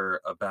towards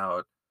her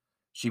about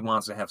she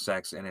wants to have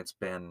sex, and it's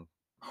been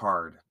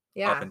hard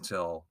up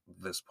until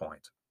this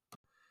point.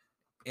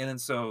 And then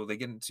so they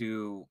get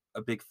into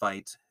a big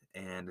fight,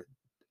 and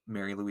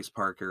Mary Louise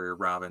Parker,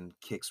 Robin,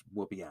 kicks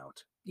Whoopi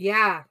out.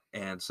 Yeah.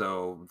 And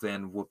so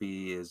then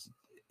Whoopi is...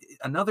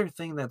 Another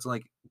thing that's,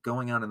 like,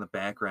 going on in the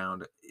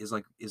background is,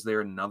 like, is there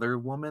another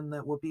woman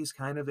that Whoopi's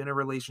kind of in a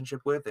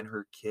relationship with, and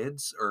her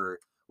kids, or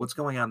what's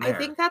going on there? I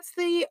think that's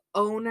the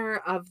owner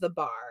of the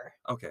bar.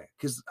 Okay,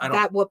 because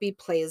that Whoopi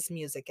plays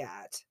music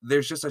at.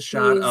 There's just a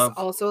shot of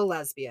also a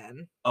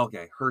lesbian.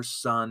 Okay, her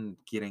son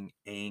getting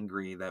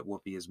angry that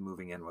Whoopi is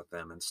moving in with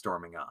them and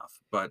storming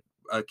off, but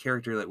a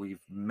character that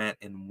we've met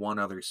in one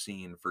other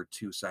scene for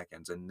 2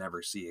 seconds and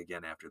never see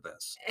again after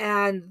this.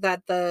 And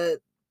that the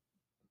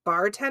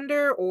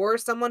bartender or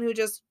someone who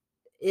just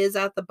is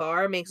at the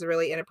bar makes a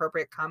really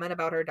inappropriate comment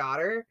about her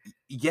daughter.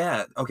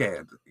 Yeah, okay,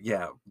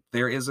 yeah.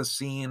 There is a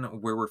scene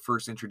where we're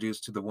first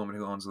introduced to the woman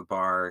who owns the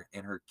bar,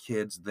 and her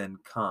kids then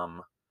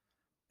come,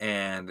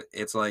 and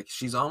it's like,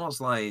 she's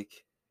almost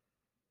like,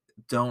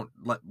 don't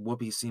let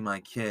Whoopi see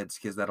my kids,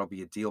 because that'll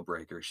be a deal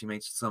breaker. She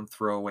makes some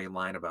throwaway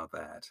line about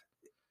that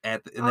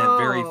in that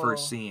very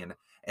first scene.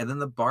 And then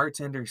the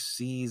bartender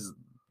sees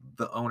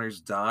the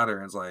owner's daughter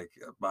and is like,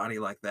 a body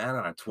like that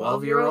on a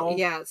 12-year-old?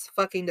 Yeah, it's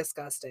fucking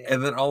disgusting.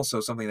 And then also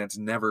something that's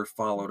never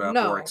followed up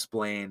or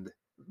explained.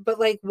 But,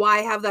 like, why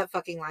have that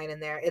fucking line in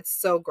there? It's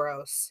so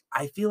gross.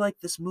 I feel like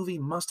this movie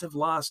must have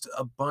lost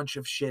a bunch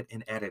of shit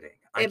in editing.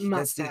 It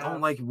must have.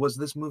 Like, was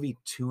this movie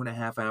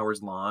 2.5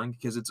 hours long?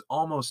 Because it's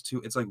almost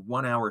it's like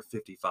 1 hour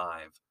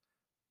 55.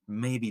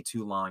 Maybe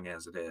too long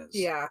as it is.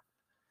 Yeah.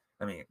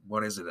 I mean,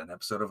 what is it, an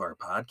episode of our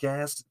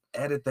podcast?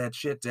 Edit that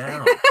shit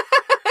down.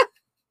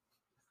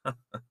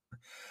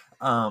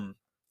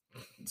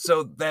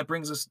 So that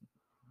brings us,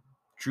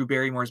 Drew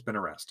Barrymore's been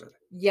arrested.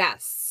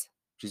 Yes.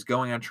 She's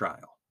going on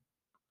trial.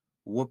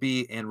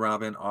 Whoopi and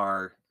Robin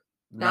are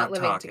not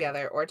living talking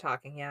together or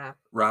talking, yeah.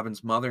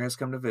 Robin's mother has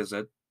come to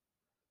visit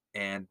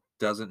and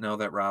doesn't know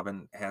that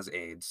Robin has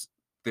AIDS.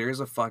 There's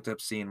a fucked up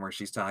scene where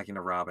she's talking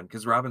to Robin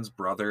because Robin's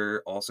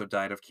brother also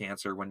died of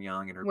cancer when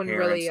young, and her When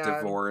parents really young.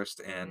 divorced.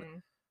 And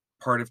Mhm.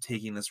 part of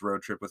taking this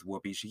road trip with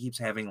Whoopi, she keeps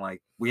having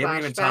like, we haven't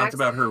even talked Flashbacks?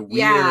 about her weird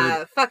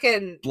Yeah,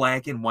 fucking.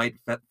 black and white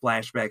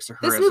flashbacks to her.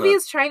 This as movie a,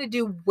 is trying to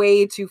do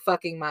way too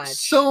fucking much.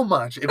 so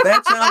much. If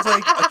that sounds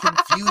like a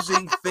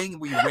confusing thing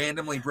we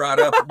randomly brought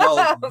up,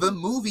 well, the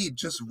movie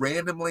just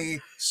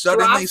randomly,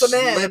 suddenly Drops 'em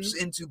in. slips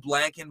into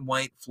black and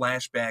white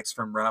flashbacks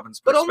from Robin's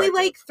But perspective.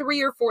 only like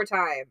 3 or 4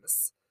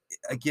 times.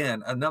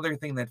 Again, another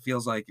thing that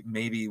feels like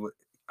maybe,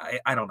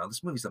 I don't know,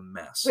 this movie's a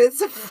mess.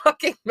 It's a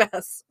fucking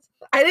mess.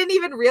 I didn't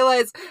even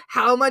realize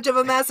how much of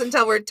a mess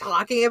until we're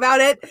talking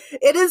about it.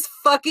 It is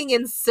fucking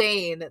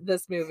insane,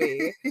 this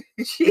movie.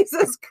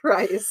 Jesus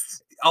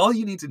Christ. All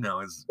you need to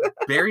know is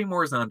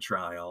Barrymore's on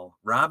trial.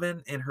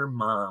 Robin and her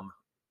mom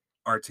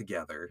are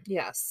together.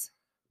 Yes.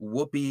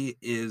 Whoopi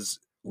is...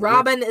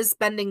 Robin is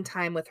spending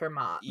time with her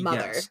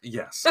mother.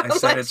 Yes. I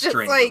said it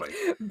strangely.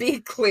 Like,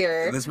 be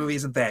clear. This movie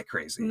isn't that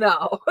crazy.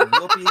 No.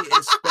 Whoopi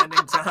is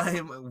spending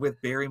time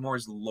with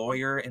Barrymore's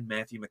lawyer and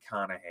Matthew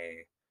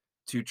McConaughey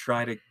to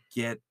try to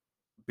get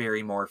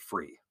Barrymore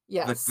free.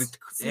 Yes.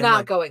 It's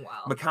not going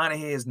well.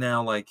 McConaughey is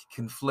now like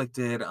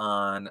conflicted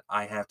on,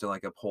 I have to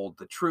like uphold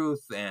the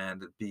truth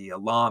and be a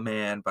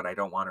lawman, but I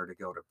don't want her to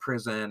go to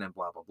prison and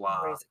blah, blah,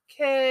 blah. Raise a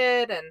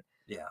kid and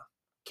yeah.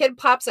 Kid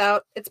pops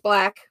out. It's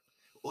black.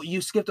 Well,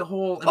 you skipped a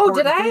whole important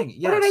did I? thing.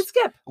 Yes. What did I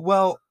skip?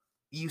 Well,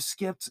 you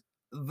skipped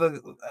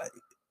the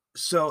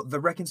the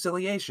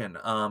reconciliation.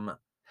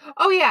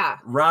 Oh yeah.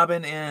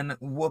 Robin and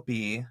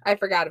Whoopi. I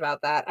forgot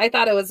about that. I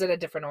thought it was in a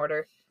different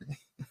order.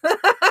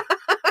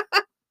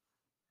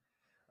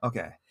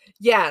 Okay.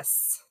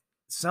 Yes.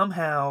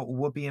 Somehow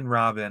Whoopi and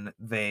Robin,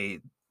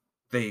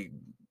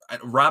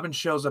 Robin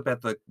shows up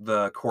at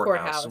the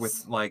courthouse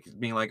with like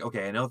being like,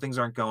 okay, I know things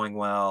aren't going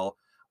well.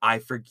 I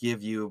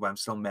forgive you, but I'm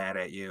still mad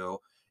at you.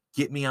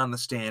 Get me on the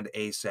stand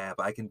ASAP.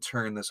 I can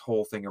turn this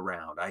whole thing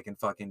around. I can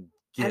fucking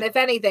get... And if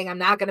anything, I'm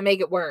not going to make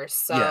it worse.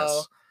 So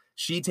yes.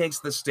 She takes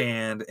the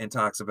stand and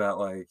talks about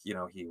like, you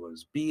know, he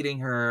was beating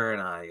her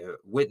and I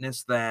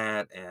witnessed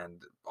that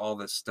and all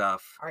this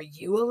stuff. Are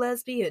you a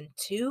lesbian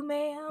too,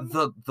 ma'am?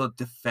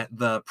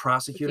 The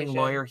prosecuting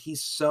lawyer,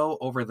 he's so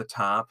over the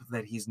top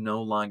that he's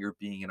no longer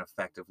being an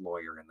effective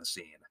lawyer in the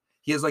scene.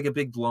 He has like a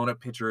big blown up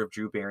picture of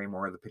Drew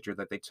Barrymore, the picture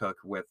that they took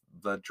with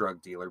the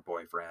drug dealer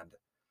boyfriend.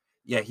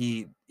 Yeah,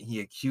 he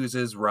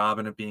accuses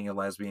Robin of being a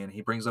lesbian.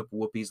 He brings up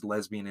Whoopi's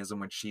lesbianism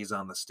when she's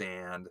on the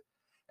stand.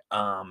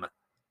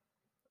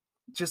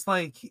 Just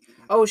like...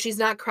 oh, she's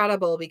not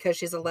credible because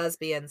she's a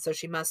lesbian, so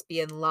she must be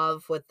in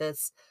love with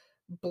this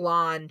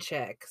blonde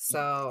chick.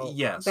 So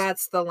yes,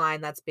 that's the line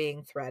that's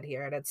being thread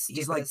here, and it's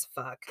stupid as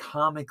fuck.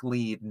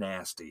 Comically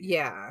nasty.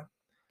 Yeah.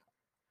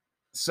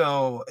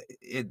 So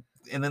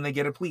and then they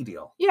get a plea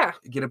deal. Yeah.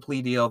 Get a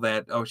plea deal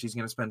that, oh, she's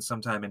going to spend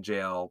some time in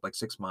jail, like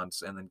 6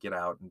 months, and then get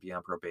out and be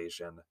on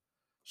probation.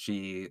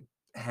 She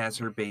has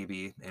her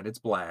baby, and it's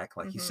black,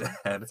 like you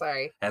said.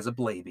 Sorry. Has a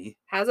baby.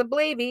 Has a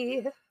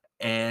baby.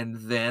 And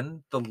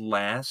then the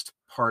last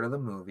part of the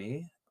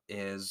movie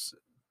is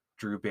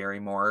Drew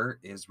Barrymore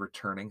is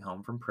returning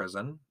home from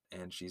prison,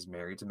 and she's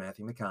married to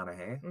Matthew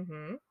McConaughey.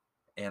 Mm-hmm.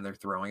 And they're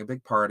throwing a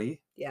big party.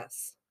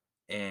 Yes.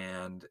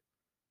 And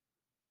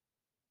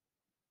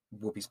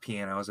Whoopi's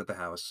piano is at the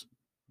house.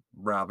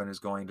 Robin is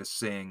going to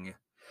sing.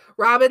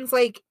 Robin's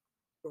like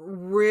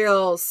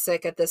real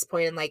sick at this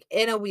point and like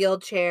in a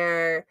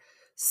wheelchair,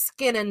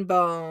 skin and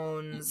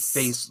bones.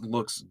 Face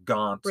looks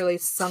gaunt. Really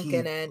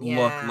sunken in. Yeah.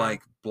 Look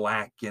like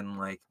black and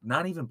like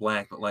not even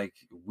black, but like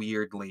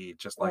weirdly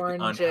just like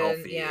orange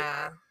unhealthy.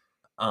 Yeah.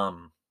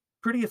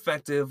 Pretty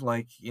effective,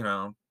 like, you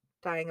know,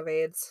 dying of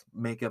AIDS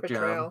makeup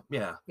portrayal. job.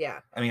 Yeah. Yeah.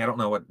 I mean, I don't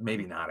know what,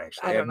 maybe not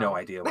actually. I have no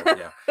idea what,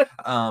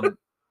 yeah.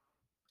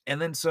 And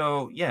then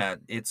so, yeah,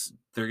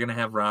 they're going to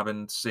have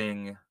Robin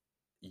sing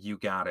You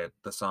Got It,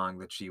 the song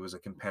that she was a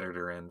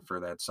competitor in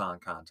for that song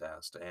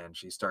contest. And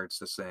she starts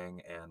to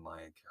sing and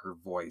like her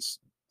voice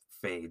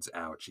fades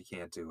out. She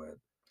can't do it.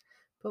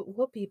 But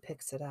Whoopi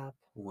picks it up.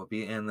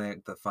 Whoopi, and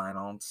the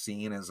final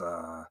scene is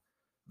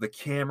the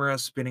camera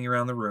spinning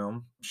around the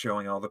room,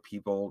 showing all the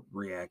people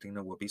reacting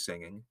to Whoopi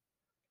singing.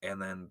 And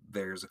then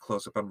there's a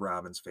close-up on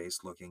Robin's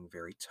face, looking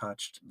very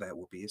touched that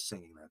Whoopi is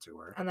singing that to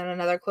her. And then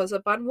another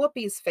close-up on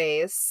Whoopi's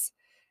face.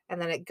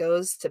 And then it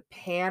goes to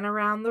pan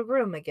around the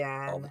room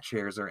again. All the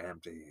chairs are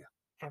empty.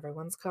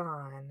 Everyone's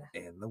gone.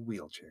 And the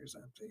wheelchair's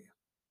empty.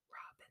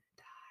 Robin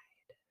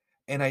died.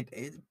 And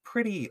it's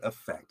pretty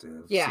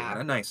effective. Yeah.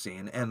 Scene, a nice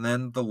scene. And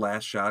then the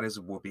last shot is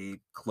Whoopi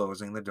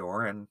closing the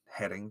door and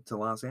heading to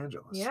Los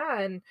Angeles.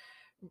 Yeah, and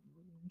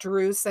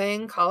Drew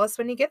saying, call us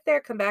when you get there.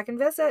 Come back and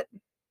visit.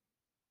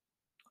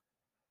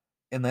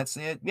 And that's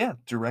it. Yeah,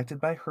 directed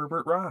by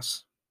Herbert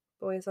Ross.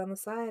 Boys on the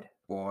side.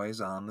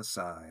 Boys on the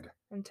side.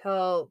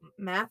 Until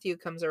Matthew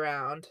comes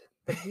around,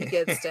 but he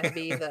gets to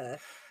be the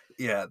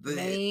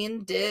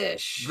main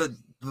dish.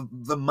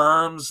 The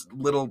mom's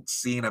little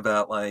scene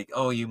about like,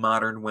 oh, you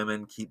modern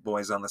women keep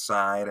boys on the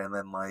side, and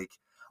then like,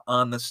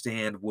 on the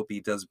stand,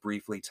 Whoopi does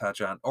briefly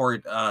touch on, or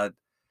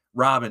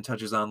Robin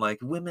touches on, like,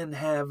 women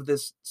have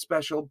this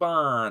special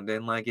bond,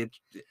 and like it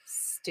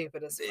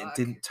stupid as fuck. It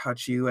didn't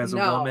touch you as a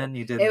No, woman.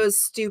 You didn't. It was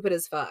stupid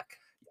as fuck.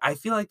 I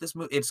feel like this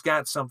movie, it's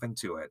got something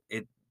to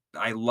it.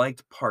 I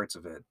liked parts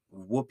of it.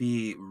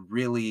 Whoopi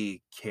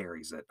really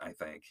carries it, I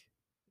think.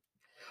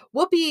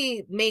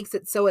 Whoopi makes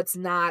it so it's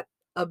not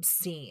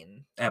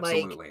obscene.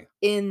 Absolutely. Like,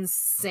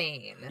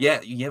 insane.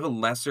 Yeah, you have a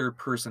lesser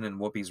person in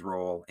Whoopi's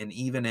role, and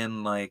even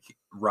in like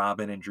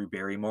Robin and Drew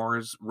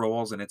Barrymore's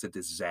roles, and it's a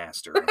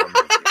disaster of a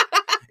movie.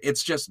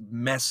 It's just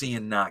messy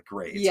and not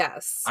great.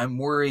 Yes. I'm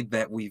worried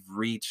that we've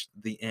reached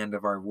the end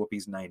of our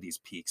Whoopi's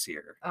 90s peaks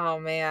here. Oh,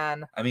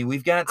 man. I mean,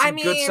 we've got some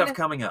good stuff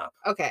coming up.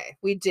 Okay,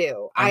 we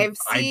do. I'm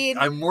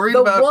worried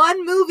about... The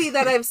one movie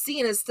that I've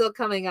seen is still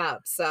coming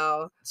up,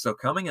 so... So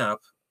coming up,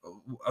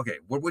 okay,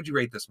 what would you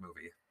rate this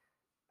movie?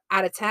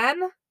 Out of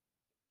 10?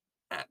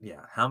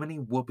 Yeah. How many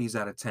Whoopies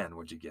out of 10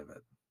 would you give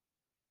it?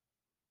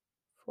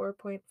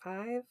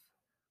 4.5.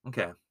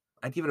 Okay.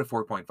 I'd give it a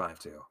 4.5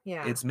 too.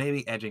 Yeah. It's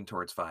maybe edging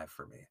towards 5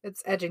 for me.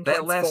 It's edging towards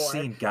 4. That last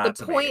scene got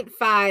to me. The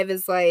 0.5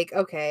 is like,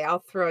 okay, I'll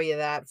throw you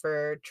that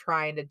for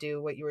trying to do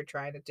what you were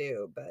trying to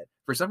do, but...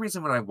 For some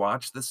reason, when I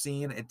watched the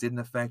scene, it didn't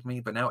affect me,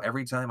 but now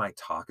every time I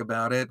talk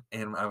about it,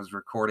 and I was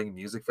recording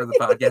music for the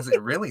podcast,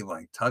 it really,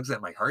 like, tugs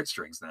at my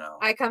heartstrings now.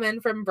 I come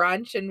in from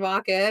brunch and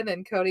walk in,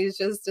 and Cody's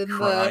just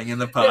crying in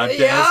the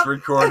podcast,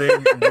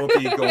 recording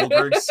Whoopi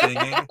Goldberg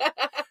singing.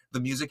 The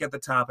music at the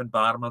top and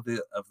bottom of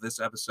this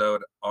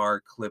episode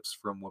are clips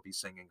from Whoopi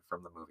singing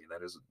from the movie.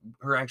 That is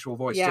her actual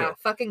voice, too. Yeah,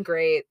 fucking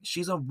great.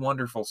 She's a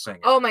wonderful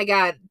singer. Oh, my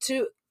God.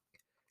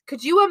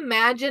 Could you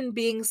imagine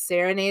being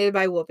serenaded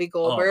by Whoopi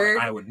Goldberg?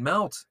 Oh, I would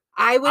melt.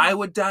 I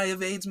would die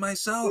of AIDS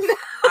myself.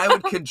 I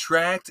would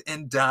contract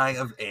and die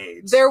of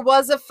AIDS. There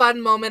was a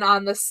fun moment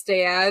on the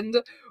stand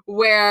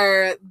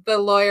where the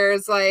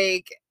lawyer's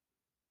like,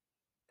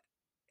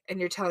 and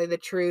you're telling the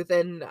truth,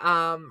 and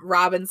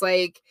Robin's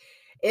like,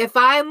 if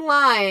I'm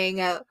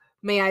lying,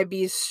 may I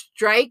be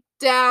strike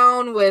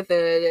down with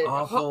an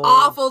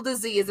awful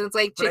disease. And it's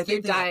like, chick,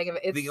 you're dying of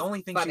it. It's the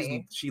only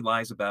thing she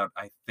lies about,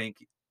 I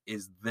think,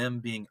 is them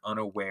being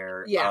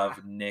unaware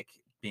of Nick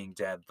being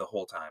dead the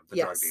whole time, the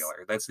drug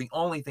dealer. That's the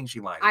only thing she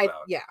lies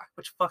about. Yeah.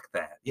 Which, fuck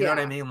that. You know what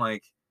I mean?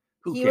 Like,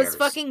 who cares? He was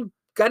fucking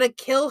gonna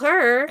kill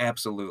her.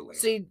 Absolutely.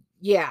 So,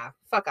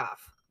 fuck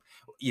off.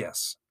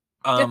 Yes.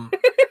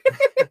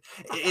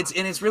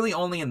 It's really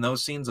only in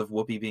those scenes of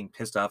Whoopi being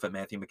pissed off at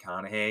Matthew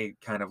McConaughey,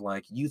 kind of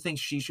like, you think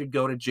she should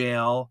go to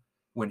jail,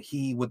 when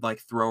he would like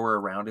throw her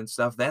around and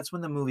stuff. That's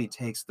when the movie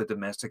takes the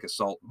domestic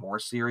assault more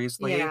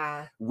seriously.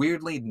 Yeah.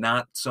 Weirdly,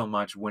 not so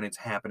much when it's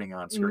happening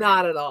on screen.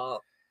 Not at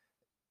all.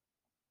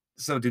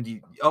 So did you...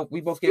 Oh, we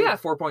both gave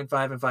it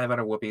 4.5 and 5 out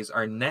of Whoopies.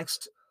 Our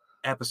next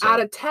episode... Out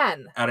of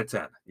 10. Out of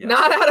 10. Yes.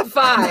 Not out of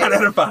 5. Not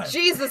out of 5.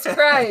 Jesus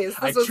Christ.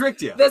 I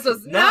tricked you. This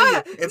was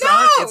not... It's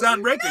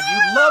on record.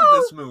 You love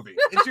this movie.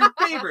 It's your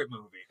favorite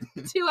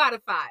movie. 2 out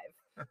of 5.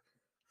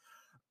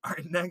 Our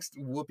next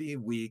Whoopi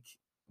week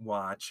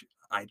watch...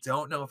 I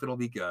don't know if it'll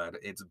be good.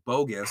 It's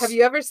Bogus. Have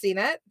you ever seen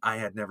it? I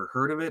had never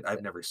heard of it.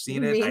 I've never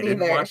seen it. Me I didn't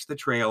neither. watch the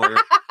trailer.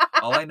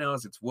 All I know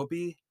is it's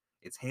Whoopi,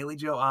 it's Haley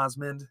Joel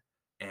Osment,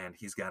 and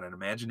he's got an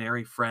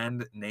imaginary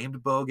friend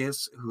named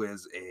Bogus, who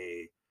is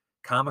a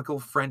comical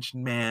French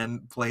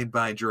man played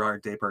by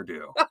Gerard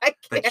Depardieu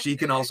that she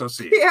can also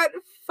see. Can't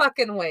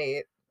fucking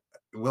wait.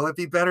 Will it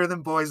be better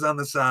than Boys on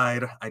the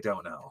Side? I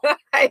don't know.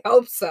 I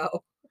hope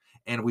so.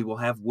 And we will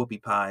have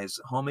Whoopi pies.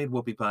 Homemade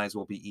Whoopi pies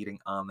we'll be eating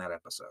on that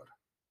episode.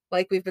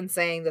 Like we've been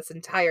saying this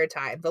entire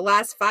time. The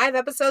last 5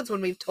 episodes,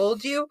 when we've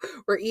told you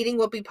we're eating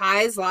Whoopi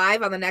pies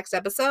live on the next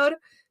episode,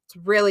 it's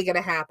really going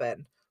to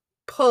happen.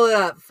 Pull it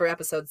up for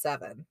episode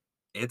 7.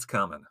 It's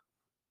coming.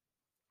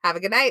 Have a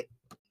good night.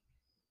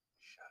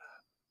 Shut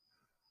up.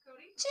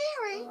 Cody?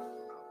 Jerry.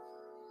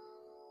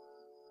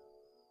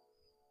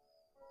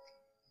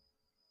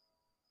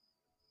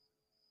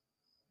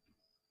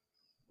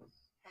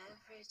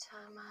 Every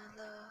time I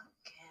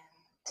look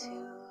into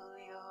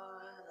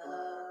your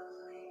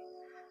lovely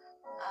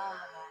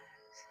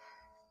eyes,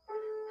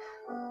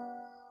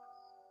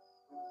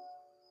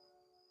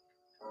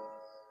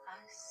 I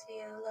see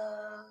a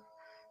love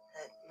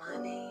that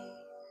money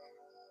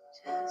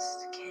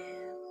just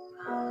can't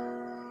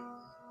buy.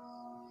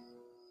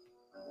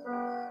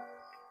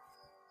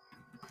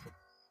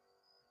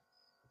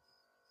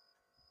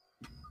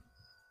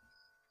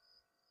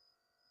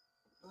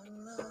 One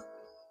look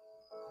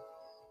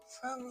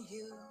from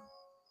you,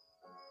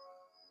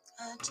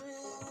 I drift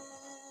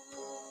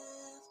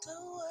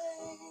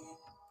away.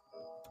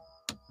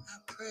 I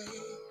pray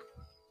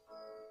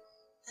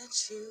that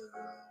you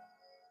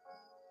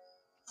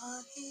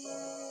are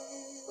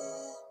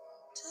here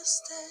to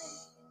stay.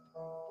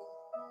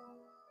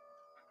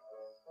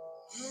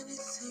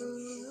 Anything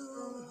you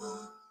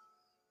want,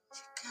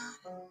 you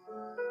got it.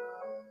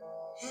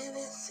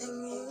 Anything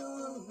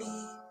you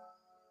need,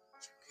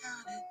 you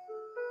got it.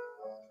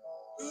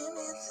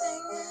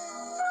 Anything at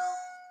all,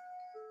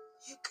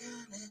 you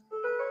got it,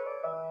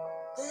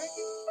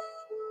 baby.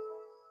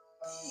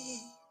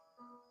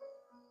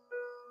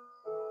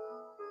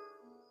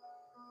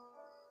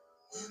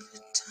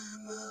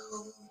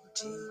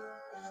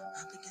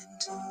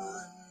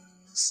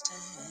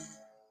 understand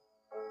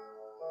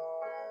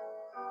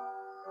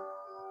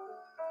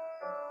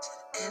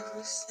that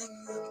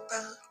everything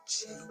about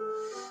you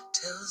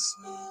tells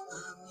me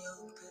I'm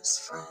your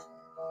best friend.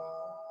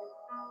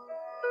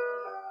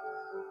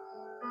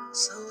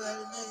 So I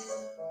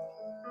live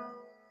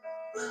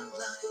my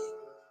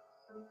life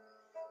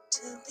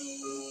to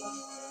be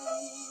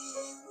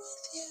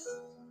with you,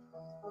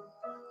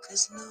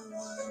 'cause no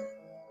one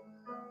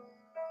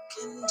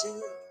can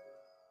do